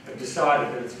corporations have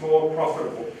decided that it's more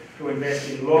profitable to invest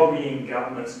in lobbying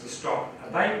governments to stop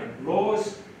abatement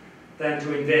laws than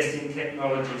to invest in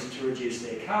technologies to reduce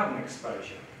their carbon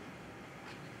exposure.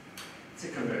 It's a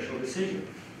commercial decision.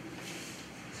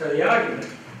 So the argument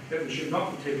that we should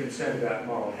not be too concerned about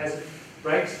moral hazard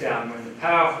breaks down when the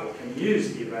powerful can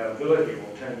use the availability of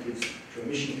alternatives to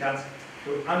emission cuts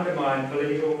to undermine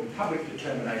political and public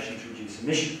determination to reduce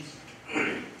emissions.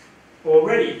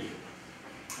 Already,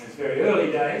 and it's very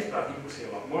early days, but I think we'll see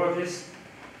a lot more of this,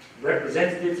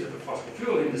 representatives of the fossil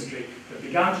fuel industry have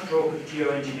begun to talk of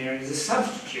geoengineering as a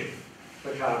substitute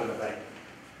for carbon abatement,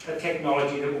 a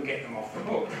technology that will get them off the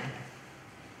hook.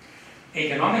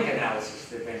 Economic analysis,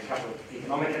 there have been a couple of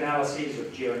economic analyses of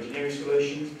geoengineering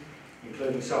solutions,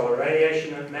 including solar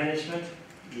radiation management.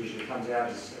 Usually comes out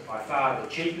as by far the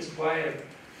cheapest way of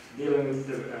dealing with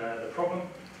the problem.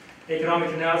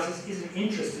 Economic analysis isn't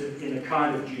interested in the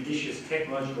kind of judicious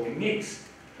technological mix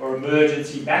or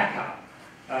emergency backup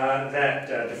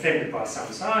defended by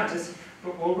some scientists,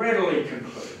 but will readily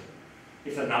conclude,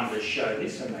 if the numbers show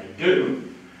this, and they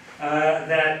do,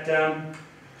 that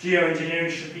geoengineering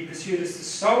should be pursued as the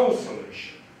sole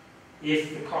solution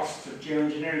if the costs of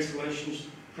geoengineering solutions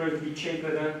prove to be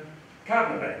cheaper than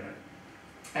carbon abatement.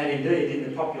 And indeed, in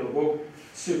the popular book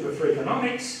Super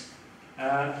Freakonomics,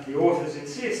 the authors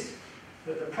insist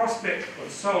that the prospect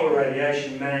of solar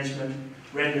radiation management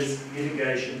renders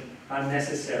mitigation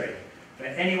unnecessary. For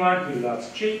anyone who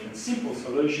loves cheap and simple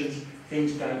solutions,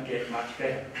 things don't get much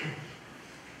better.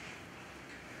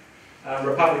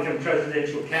 Republican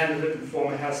presidential candidate and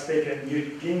former House Speaker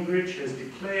Newt Gingrich has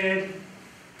declared,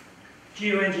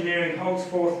 geoengineering holds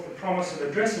forth the promise of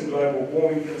addressing global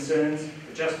warming concerns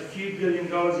for just a few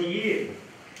 $billion a year.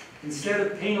 Instead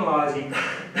of penalising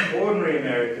ordinary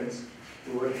Americans,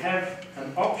 we would have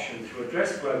an option to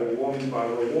address global warming by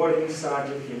rewarding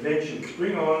scientific inventions.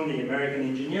 Bring on the American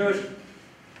ingenuity.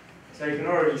 So you can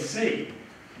already see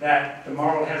that the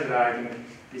moral hazard argument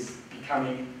is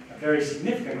becoming a very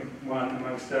significant one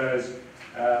amongst those,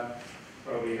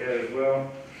 probably heard as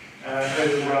well,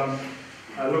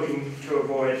 who are looking to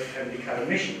avoid having to cut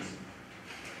emissions.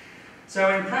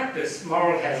 So in practice,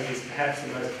 moral hazard is perhaps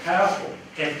the most powerful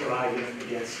ethical argument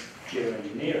against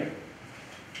geoengineering.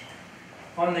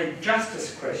 On the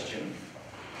justice question,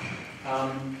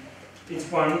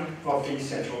 it's one of the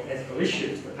central ethical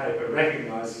issues the paper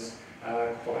recognises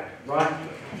quite rightly.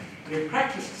 In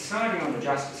practice, deciding on the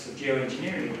justice of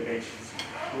geoengineering interventions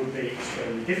would be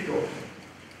extremely difficult.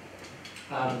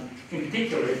 In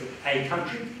particular, if a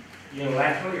country,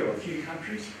 unilaterally or a few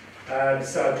countries,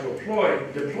 decide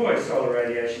to deploy solar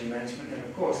radiation management, then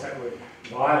of course that would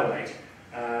violate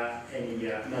any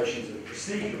notions of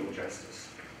procedural justice.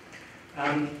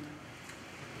 But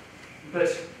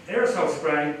aerosol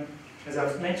spraying, as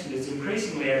I've mentioned, is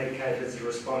increasingly advocated as a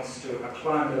response to a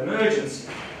climate emergency,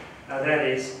 that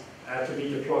is, to be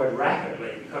deployed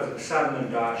rapidly because of a sudden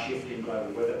and dire shift in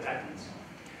global weather patterns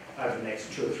over the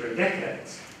next 2 or 3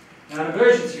 decades. Now, an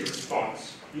emergency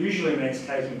response usually means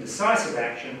taking decisive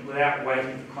action without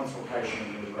waiting for consultation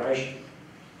and deliberation.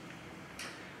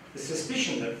 The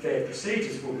suspicion that fair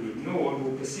procedures will be ignored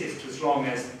will persist as long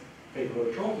as people who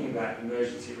are talking about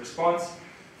emergency response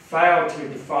fail to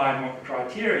define what the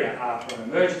criteria are for an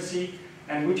emergency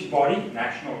and which body,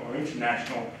 national or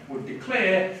international, would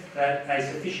declare that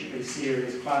a sufficiently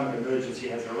serious climate emergency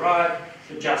has arrived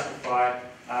to justify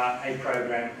a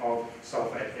program of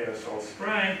sulphate aerosol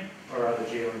spraying or other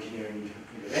geoengineering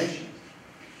interventions.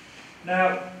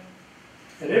 Now,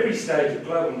 at every stage of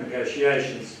global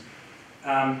negotiations,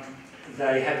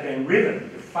 they have been riven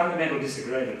with fundamental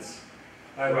disagreements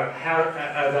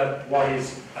over what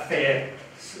is a fair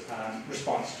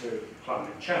response to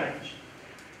climate change,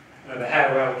 over how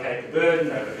to allocate the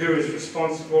burden, over who is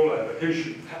responsible, over who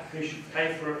should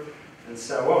pay for it, and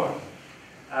so on.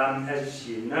 As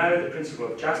you know, the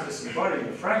principle of justice embodied in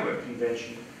the Framework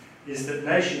Convention is that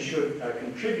nations should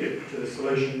contribute to the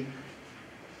solution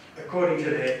according to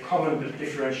their common but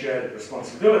differentiated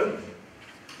responsibility.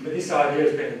 But this idea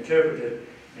has been interpreted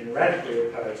in radically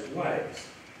opposed ways.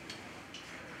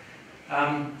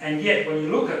 And yet, when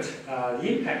you look at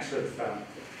the impacts of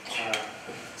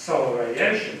solar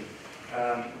radiation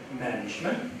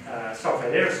management,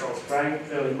 sulphate aerosol spraying,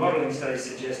 early modelling studies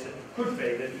suggest that it could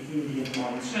be that the Indian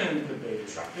monsoon could be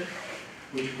disrupted,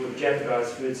 which would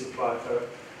jeopardise food supply for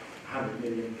 100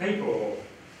 million people or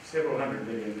several hundred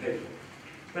million people.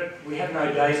 But we have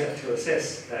no data to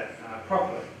assess that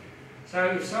properly.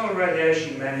 So if solar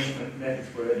radiation management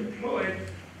methods were deployed,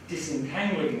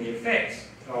 disentangling the effects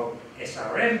of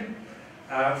SRM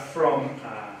from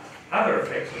other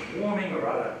effects of warming or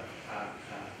other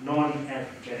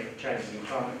non-anthropogenic changes in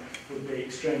climate would be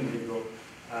extremely difficult.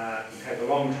 It would take a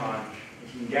long time.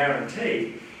 It can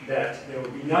guarantee that there will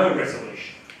be no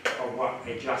resolution of what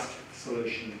a just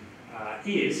solution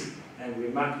is, and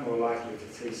we're much more likely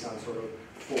to see some sort of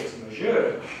force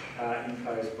majeure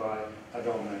imposed by a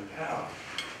dominant power.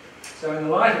 So in the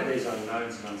light of these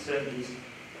unknowns and uncertainties,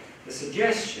 the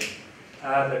suggestion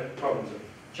that problems of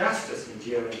justice in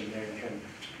geoengineering can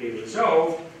be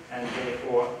resolved and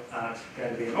therefore aren't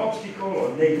going to be an obstacle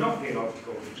or need not be an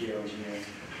obstacle for geoengineering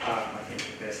are, I think,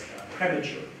 at best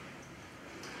premature.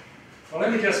 Well,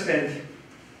 let me just spend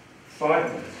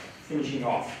 5 minutes finishing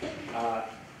off,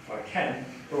 if I can,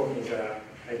 talking about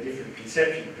a different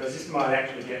conception, because this might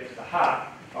actually get to the heart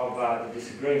of the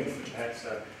disagreement that perhaps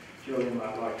Julian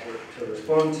might like to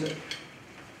respond to.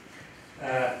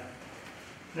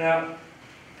 Now,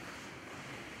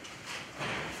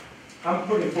 I'm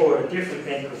putting forward a different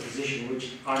ethical position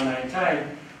which I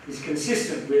maintain is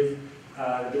consistent with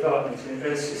the developments in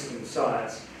Earth system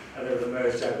science that have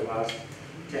emerged over the last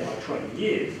 10 or 20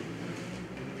 years.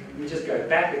 We just go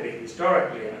back a bit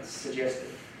historically, and it's suggested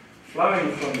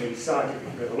flowing from the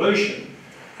scientific revolution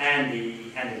and the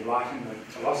Enlightenment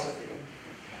philosophy,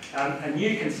 a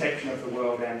new conception of the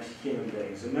world and human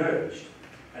beings emerged,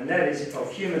 and that is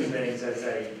of human beings as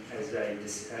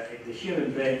the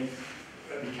human being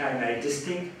became a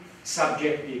distinct,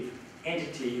 subjective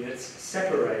entity that's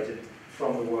separated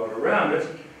from the world around it,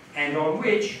 and on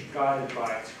which, guided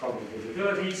by its cognitive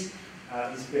abilities,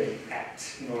 this being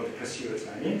acts in order to pursue its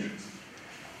own interests.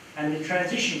 And the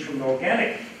transition from an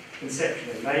organic conception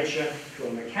of nature to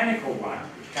a mechanical one,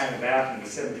 which came about in the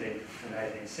 17th and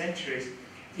 18th centuries,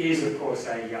 is, of course,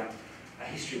 a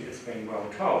history that's been well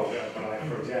told by,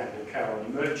 for example,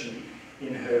 Carolyn Merchant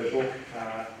in her book,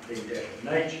 The Death of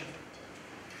Nature.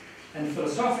 And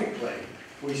philosophically,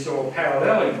 we saw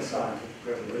paralleling the scientific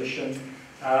revolution,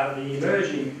 the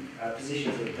emerging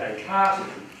positions of Descartes,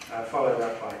 followed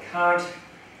up by Kant,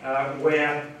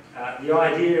 where the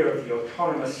idea of the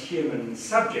autonomous human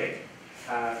subject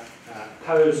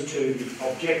posed to the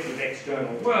objective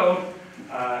external world,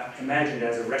 imagined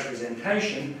as a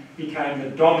representation, became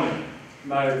the dominant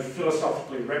mode of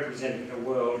philosophically representing the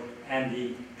world and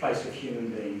the place of human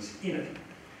beings in it.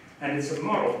 And it's a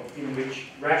model in which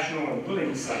rational and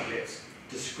willing subjects,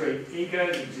 discrete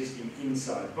egos existing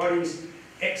inside bodies,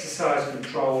 exercise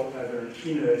control over an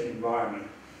inert environment.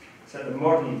 So the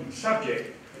modern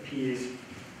subject appears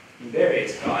in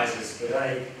various guises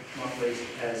today, not least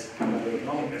as homo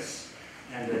economicus,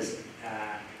 and as,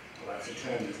 well, that's a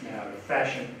term that's now out of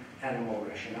fashion, animal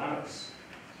rationalis.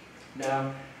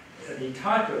 Now, the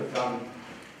type of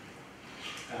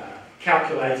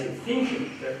calculated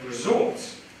thinking that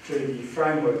resorts to the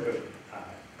framework of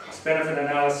cost-benefit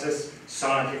analysis,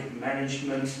 scientific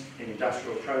management in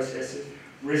industrial processes,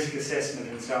 risk assessment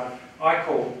and so on, I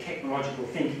call technological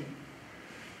thinking.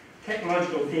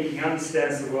 Technological thinking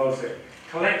understands the world as a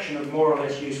collection of more or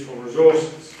less useful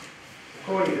resources.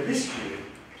 According to this view,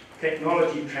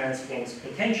 technology transforms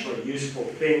potentially useful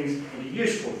things into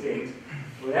useful things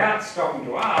without stopping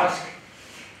to ask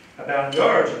about the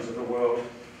origins of the world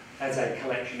as a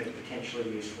collection of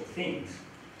potentially useful things.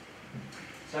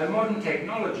 So modern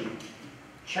technology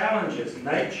challenges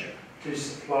nature to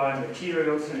supply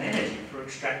materials and energy for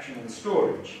extraction and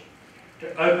storage,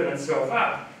 to open itself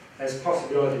up as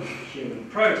possibilities for human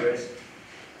progress,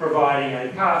 providing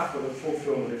a path for the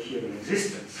fulfilment of human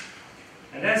existence.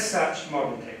 And as such,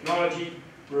 modern technology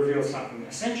reveals something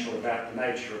essential about the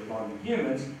nature of modern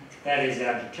humans, that is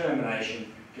our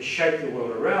determination to shape the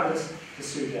world around us to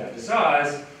suit our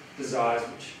desires, desires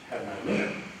which have no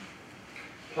limit.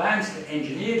 Plans to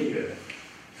engineer the Earth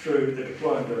through the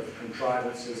deployment of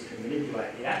contrivances to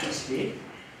manipulate the atmosphere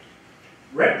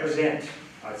represent,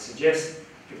 I'd suggest,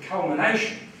 the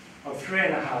culmination of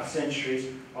 3.5 centuries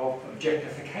of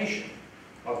objectification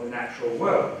of the natural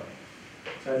world.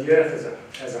 So the Earth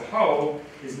as a whole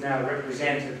is now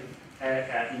represented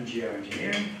in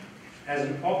geoengineering as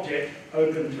an object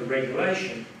open to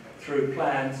regulation through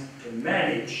plans to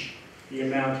manage the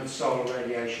amount of solar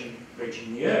radiation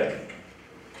reaching the Earth,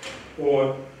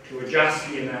 or to adjust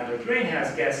the amount of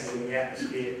greenhouse gases in the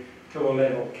atmosphere to a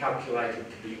level calculated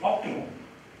to be optimal.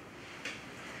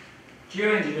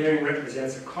 Geoengineering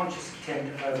represents a conscious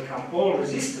attempt to overcome all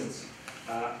resistance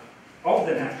of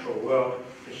the natural world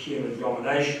to human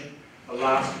domination, the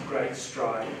last great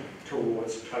stride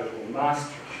towards total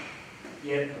mastery.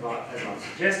 Yet, as I've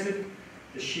suggested,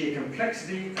 the sheer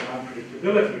complexity and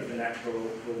unpredictability of the natural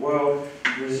world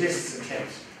resists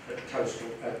attempts at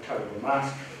total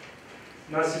mastery.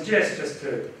 And I suggest, just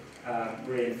to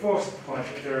reinforce the point,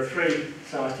 that there are 3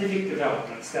 scientific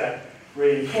developments that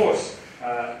reinforce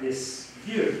this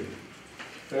view.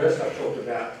 First, I've talked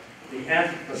about the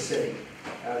Anthropocene,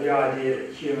 the idea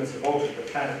that humans have altered the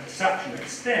planet to such an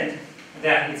extent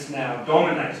that it's now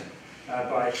dominated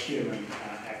by human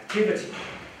activity.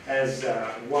 As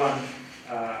one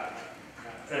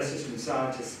Earth system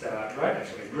scientist wrote,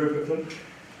 actually a group of them,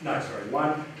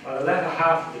 one, by the latter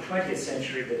half of the 20th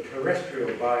century, the terrestrial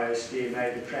biosphere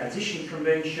made the transition from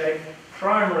being shaped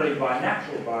primarily by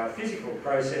natural biophysical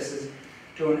processes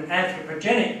to an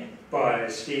anthropogenic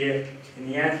biosphere in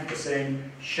the Anthropocene,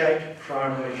 shaped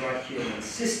primarily by human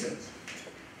systems.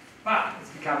 But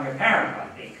it's becoming apparent, I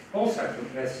think, also from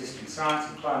Earth system science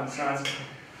and climate science,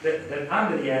 that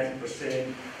under the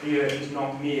Anthropocene, the Earth is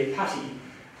not mere putty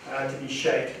to be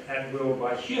shaped at will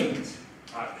by humans.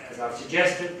 As I've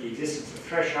suggested, the existence of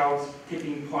thresholds,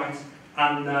 tipping points,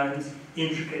 unknowns,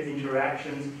 intricate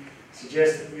interactions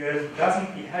suggest that the Earth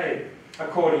doesn't behave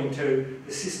according to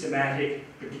the systematic,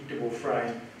 predictable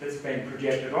frame that's been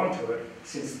projected onto it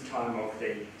since the time of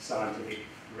the scientific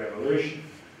revolution.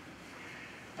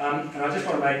 And I just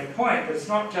want to make the point that it's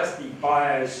not just the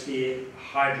biosphere,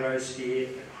 hydrosphere,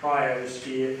 the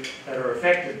cryosphere that are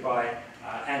affected by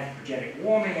anthropogenic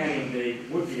warming and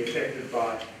indeed would be affected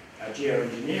by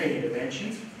geoengineering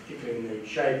interventions, particularly in the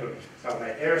shape of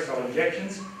sulfate aerosol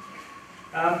injections.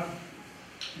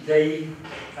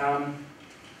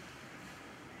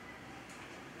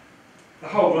 The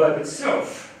whole globe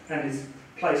itself and its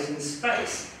place in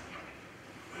space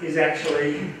is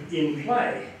actually in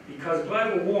play, because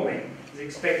global warming is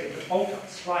expected to alter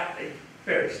slightly,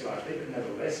 very slightly, but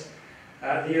nevertheless,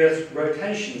 the Earth's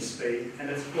rotation speed and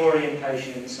its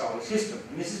orientation in the solar system.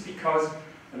 And this is because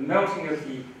the melting of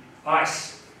the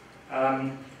ice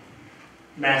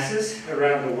masses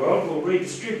around the world will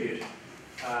redistribute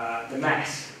the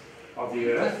mass of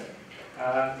the Earth,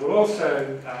 will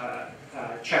also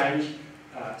change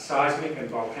seismic and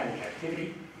volcanic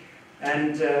activity.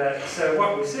 And so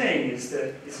what we're seeing is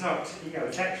that it's not,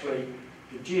 it's actually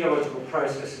the geological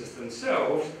processes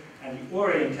themselves and the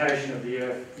orientation of the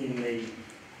Earth in the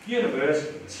universe,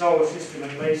 the solar system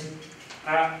at least,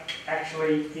 are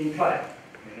actually in play.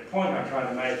 And the point I'm trying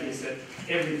to make is that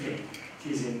everything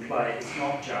is in play, it's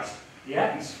not just the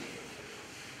atmosphere.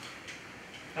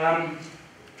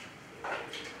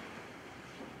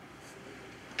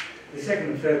 The second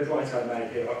and third points I've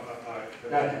made here, I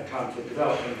don't have time to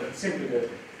develop them, but simply that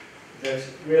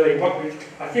really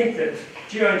I think that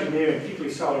geoengineering,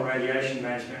 particularly solar radiation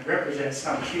management, represents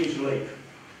some huge leap.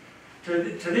 To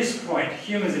this point,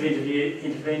 humans have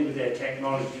intervened with their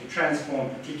technology to transform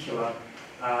particular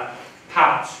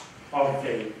parts of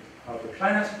the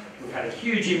planet. We've had a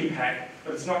huge impact,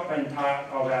 but it's not been part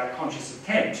of our conscious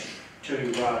attempt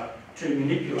to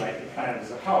manipulate the planet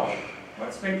as a whole.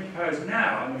 What's been proposed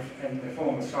now in the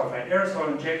form of sulfate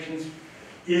aerosol injections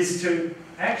is to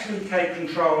actually take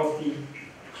control of the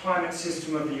climate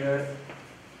system of the Earth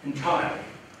entirely,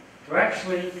 to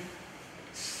actually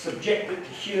subject it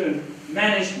to human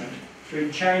management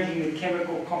through changing the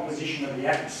chemical composition of the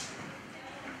atmosphere.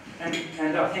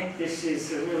 And I think this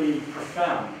is a really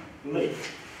profound leap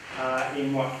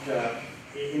in our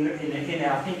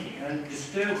thinking, and it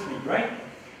disturbs me greatly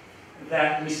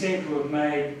that we seem to have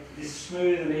made this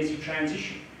smooth and easy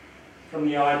transition from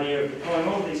the idea of deploying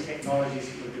all these technologies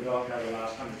that we've developed over the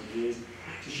last hundreds of years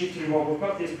to shifting, well, we've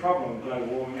got this problem of global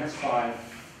warming, that's fine,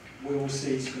 we will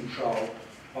seize control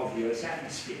of the Earth's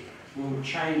atmosphere. We will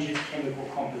change its chemical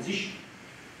composition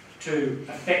to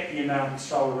affect the amount of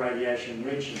solar radiation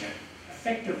reaching it,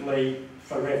 effectively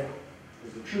forever.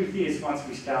 Because the truth is, once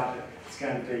we start it, it's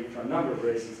going to be, for a number of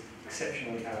reasons,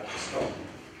 exceptionally hard to stop.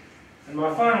 And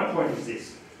my final point is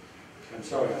this. I'm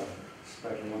sorry I've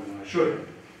spoken more than I should have.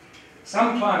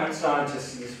 Some climate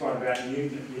scientists, in this one about the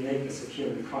uniqueness of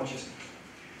human consciousness,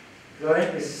 because I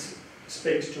think this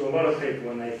speaks to a lot of people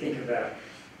when they think about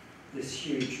this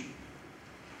huge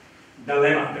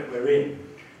dilemma that we're in.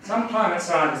 Some climate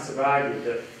scientists have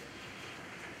argued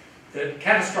that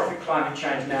catastrophic climate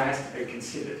change now has to be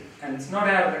considered. And it's not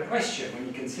out of the question when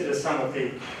you consider some of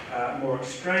the more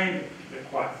extreme but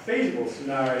quite feasible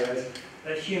scenarios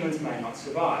that humans may not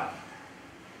survive.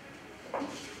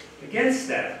 Against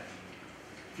that,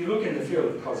 if you look in the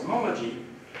field of cosmology,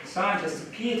 scientists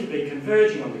appear to be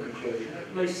converging on the conclusion,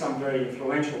 at least some very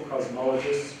influential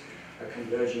cosmologists are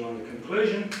converging on the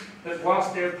conclusion, that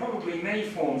whilst there are probably many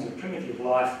forms of primitive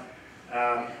life,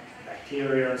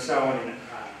 bacteria and so on in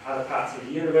other parts of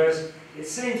the universe, it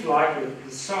seems likely that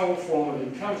the sole form of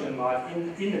intelligent life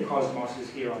in the cosmos is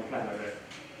here on planet Earth.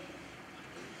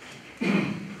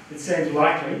 It seems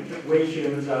likely that we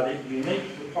humans are the unique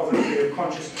repository of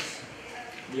consciousness,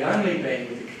 the only being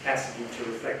with the capacity to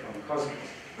reflect on the cosmos.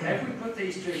 Now, if we put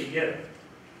these two together,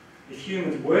 if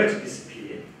humans were to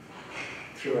disappear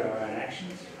through our own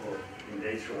actions, or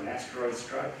indeed through an asteroid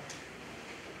strike,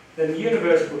 then the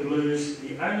universe would lose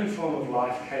the only form of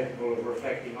life capable of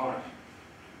reflecting on it.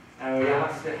 And we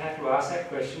have to ask that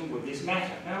question, would this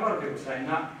matter? Now, a lot of people say,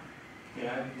 no,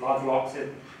 Lovelock said,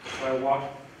 so what?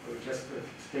 We're just a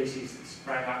species that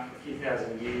sprang up for a few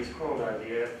thousand years, crawled over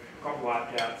the Earth, got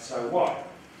wiped out, so what?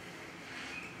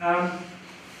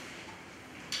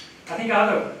 I think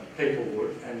other people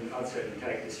would, and I'd certainly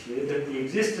take this view, that the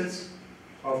existence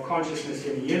of consciousness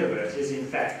in the universe is in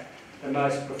fact the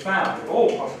most profound of all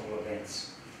possible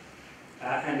events,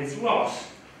 and its loss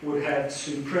would have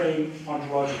supreme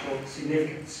ontological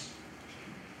significance.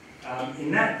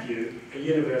 In that view, a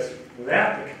universe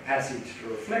without the capacity to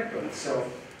reflect on itself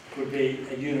would be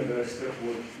a universe that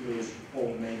would lose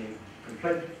all meaning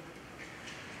completely.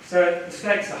 So the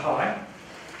stakes are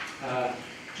high.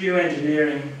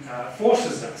 Geoengineering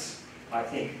forces us, I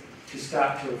think, to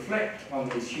start to reflect on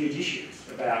these huge issues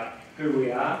about who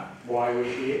we are, why we're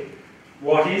here,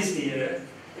 what is the Earth,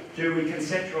 do we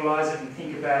conceptualise it and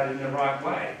think about it in the right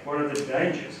way? What are the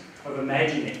dangers of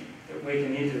imagining that we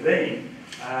can intervene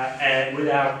with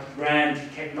our grand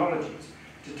technologies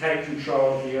to take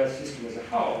control of the Earth system as a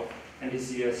whole, and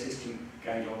is the Earth system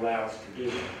going to allow us to do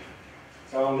that?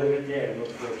 So I'll leave it there and look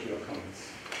forward to your comments.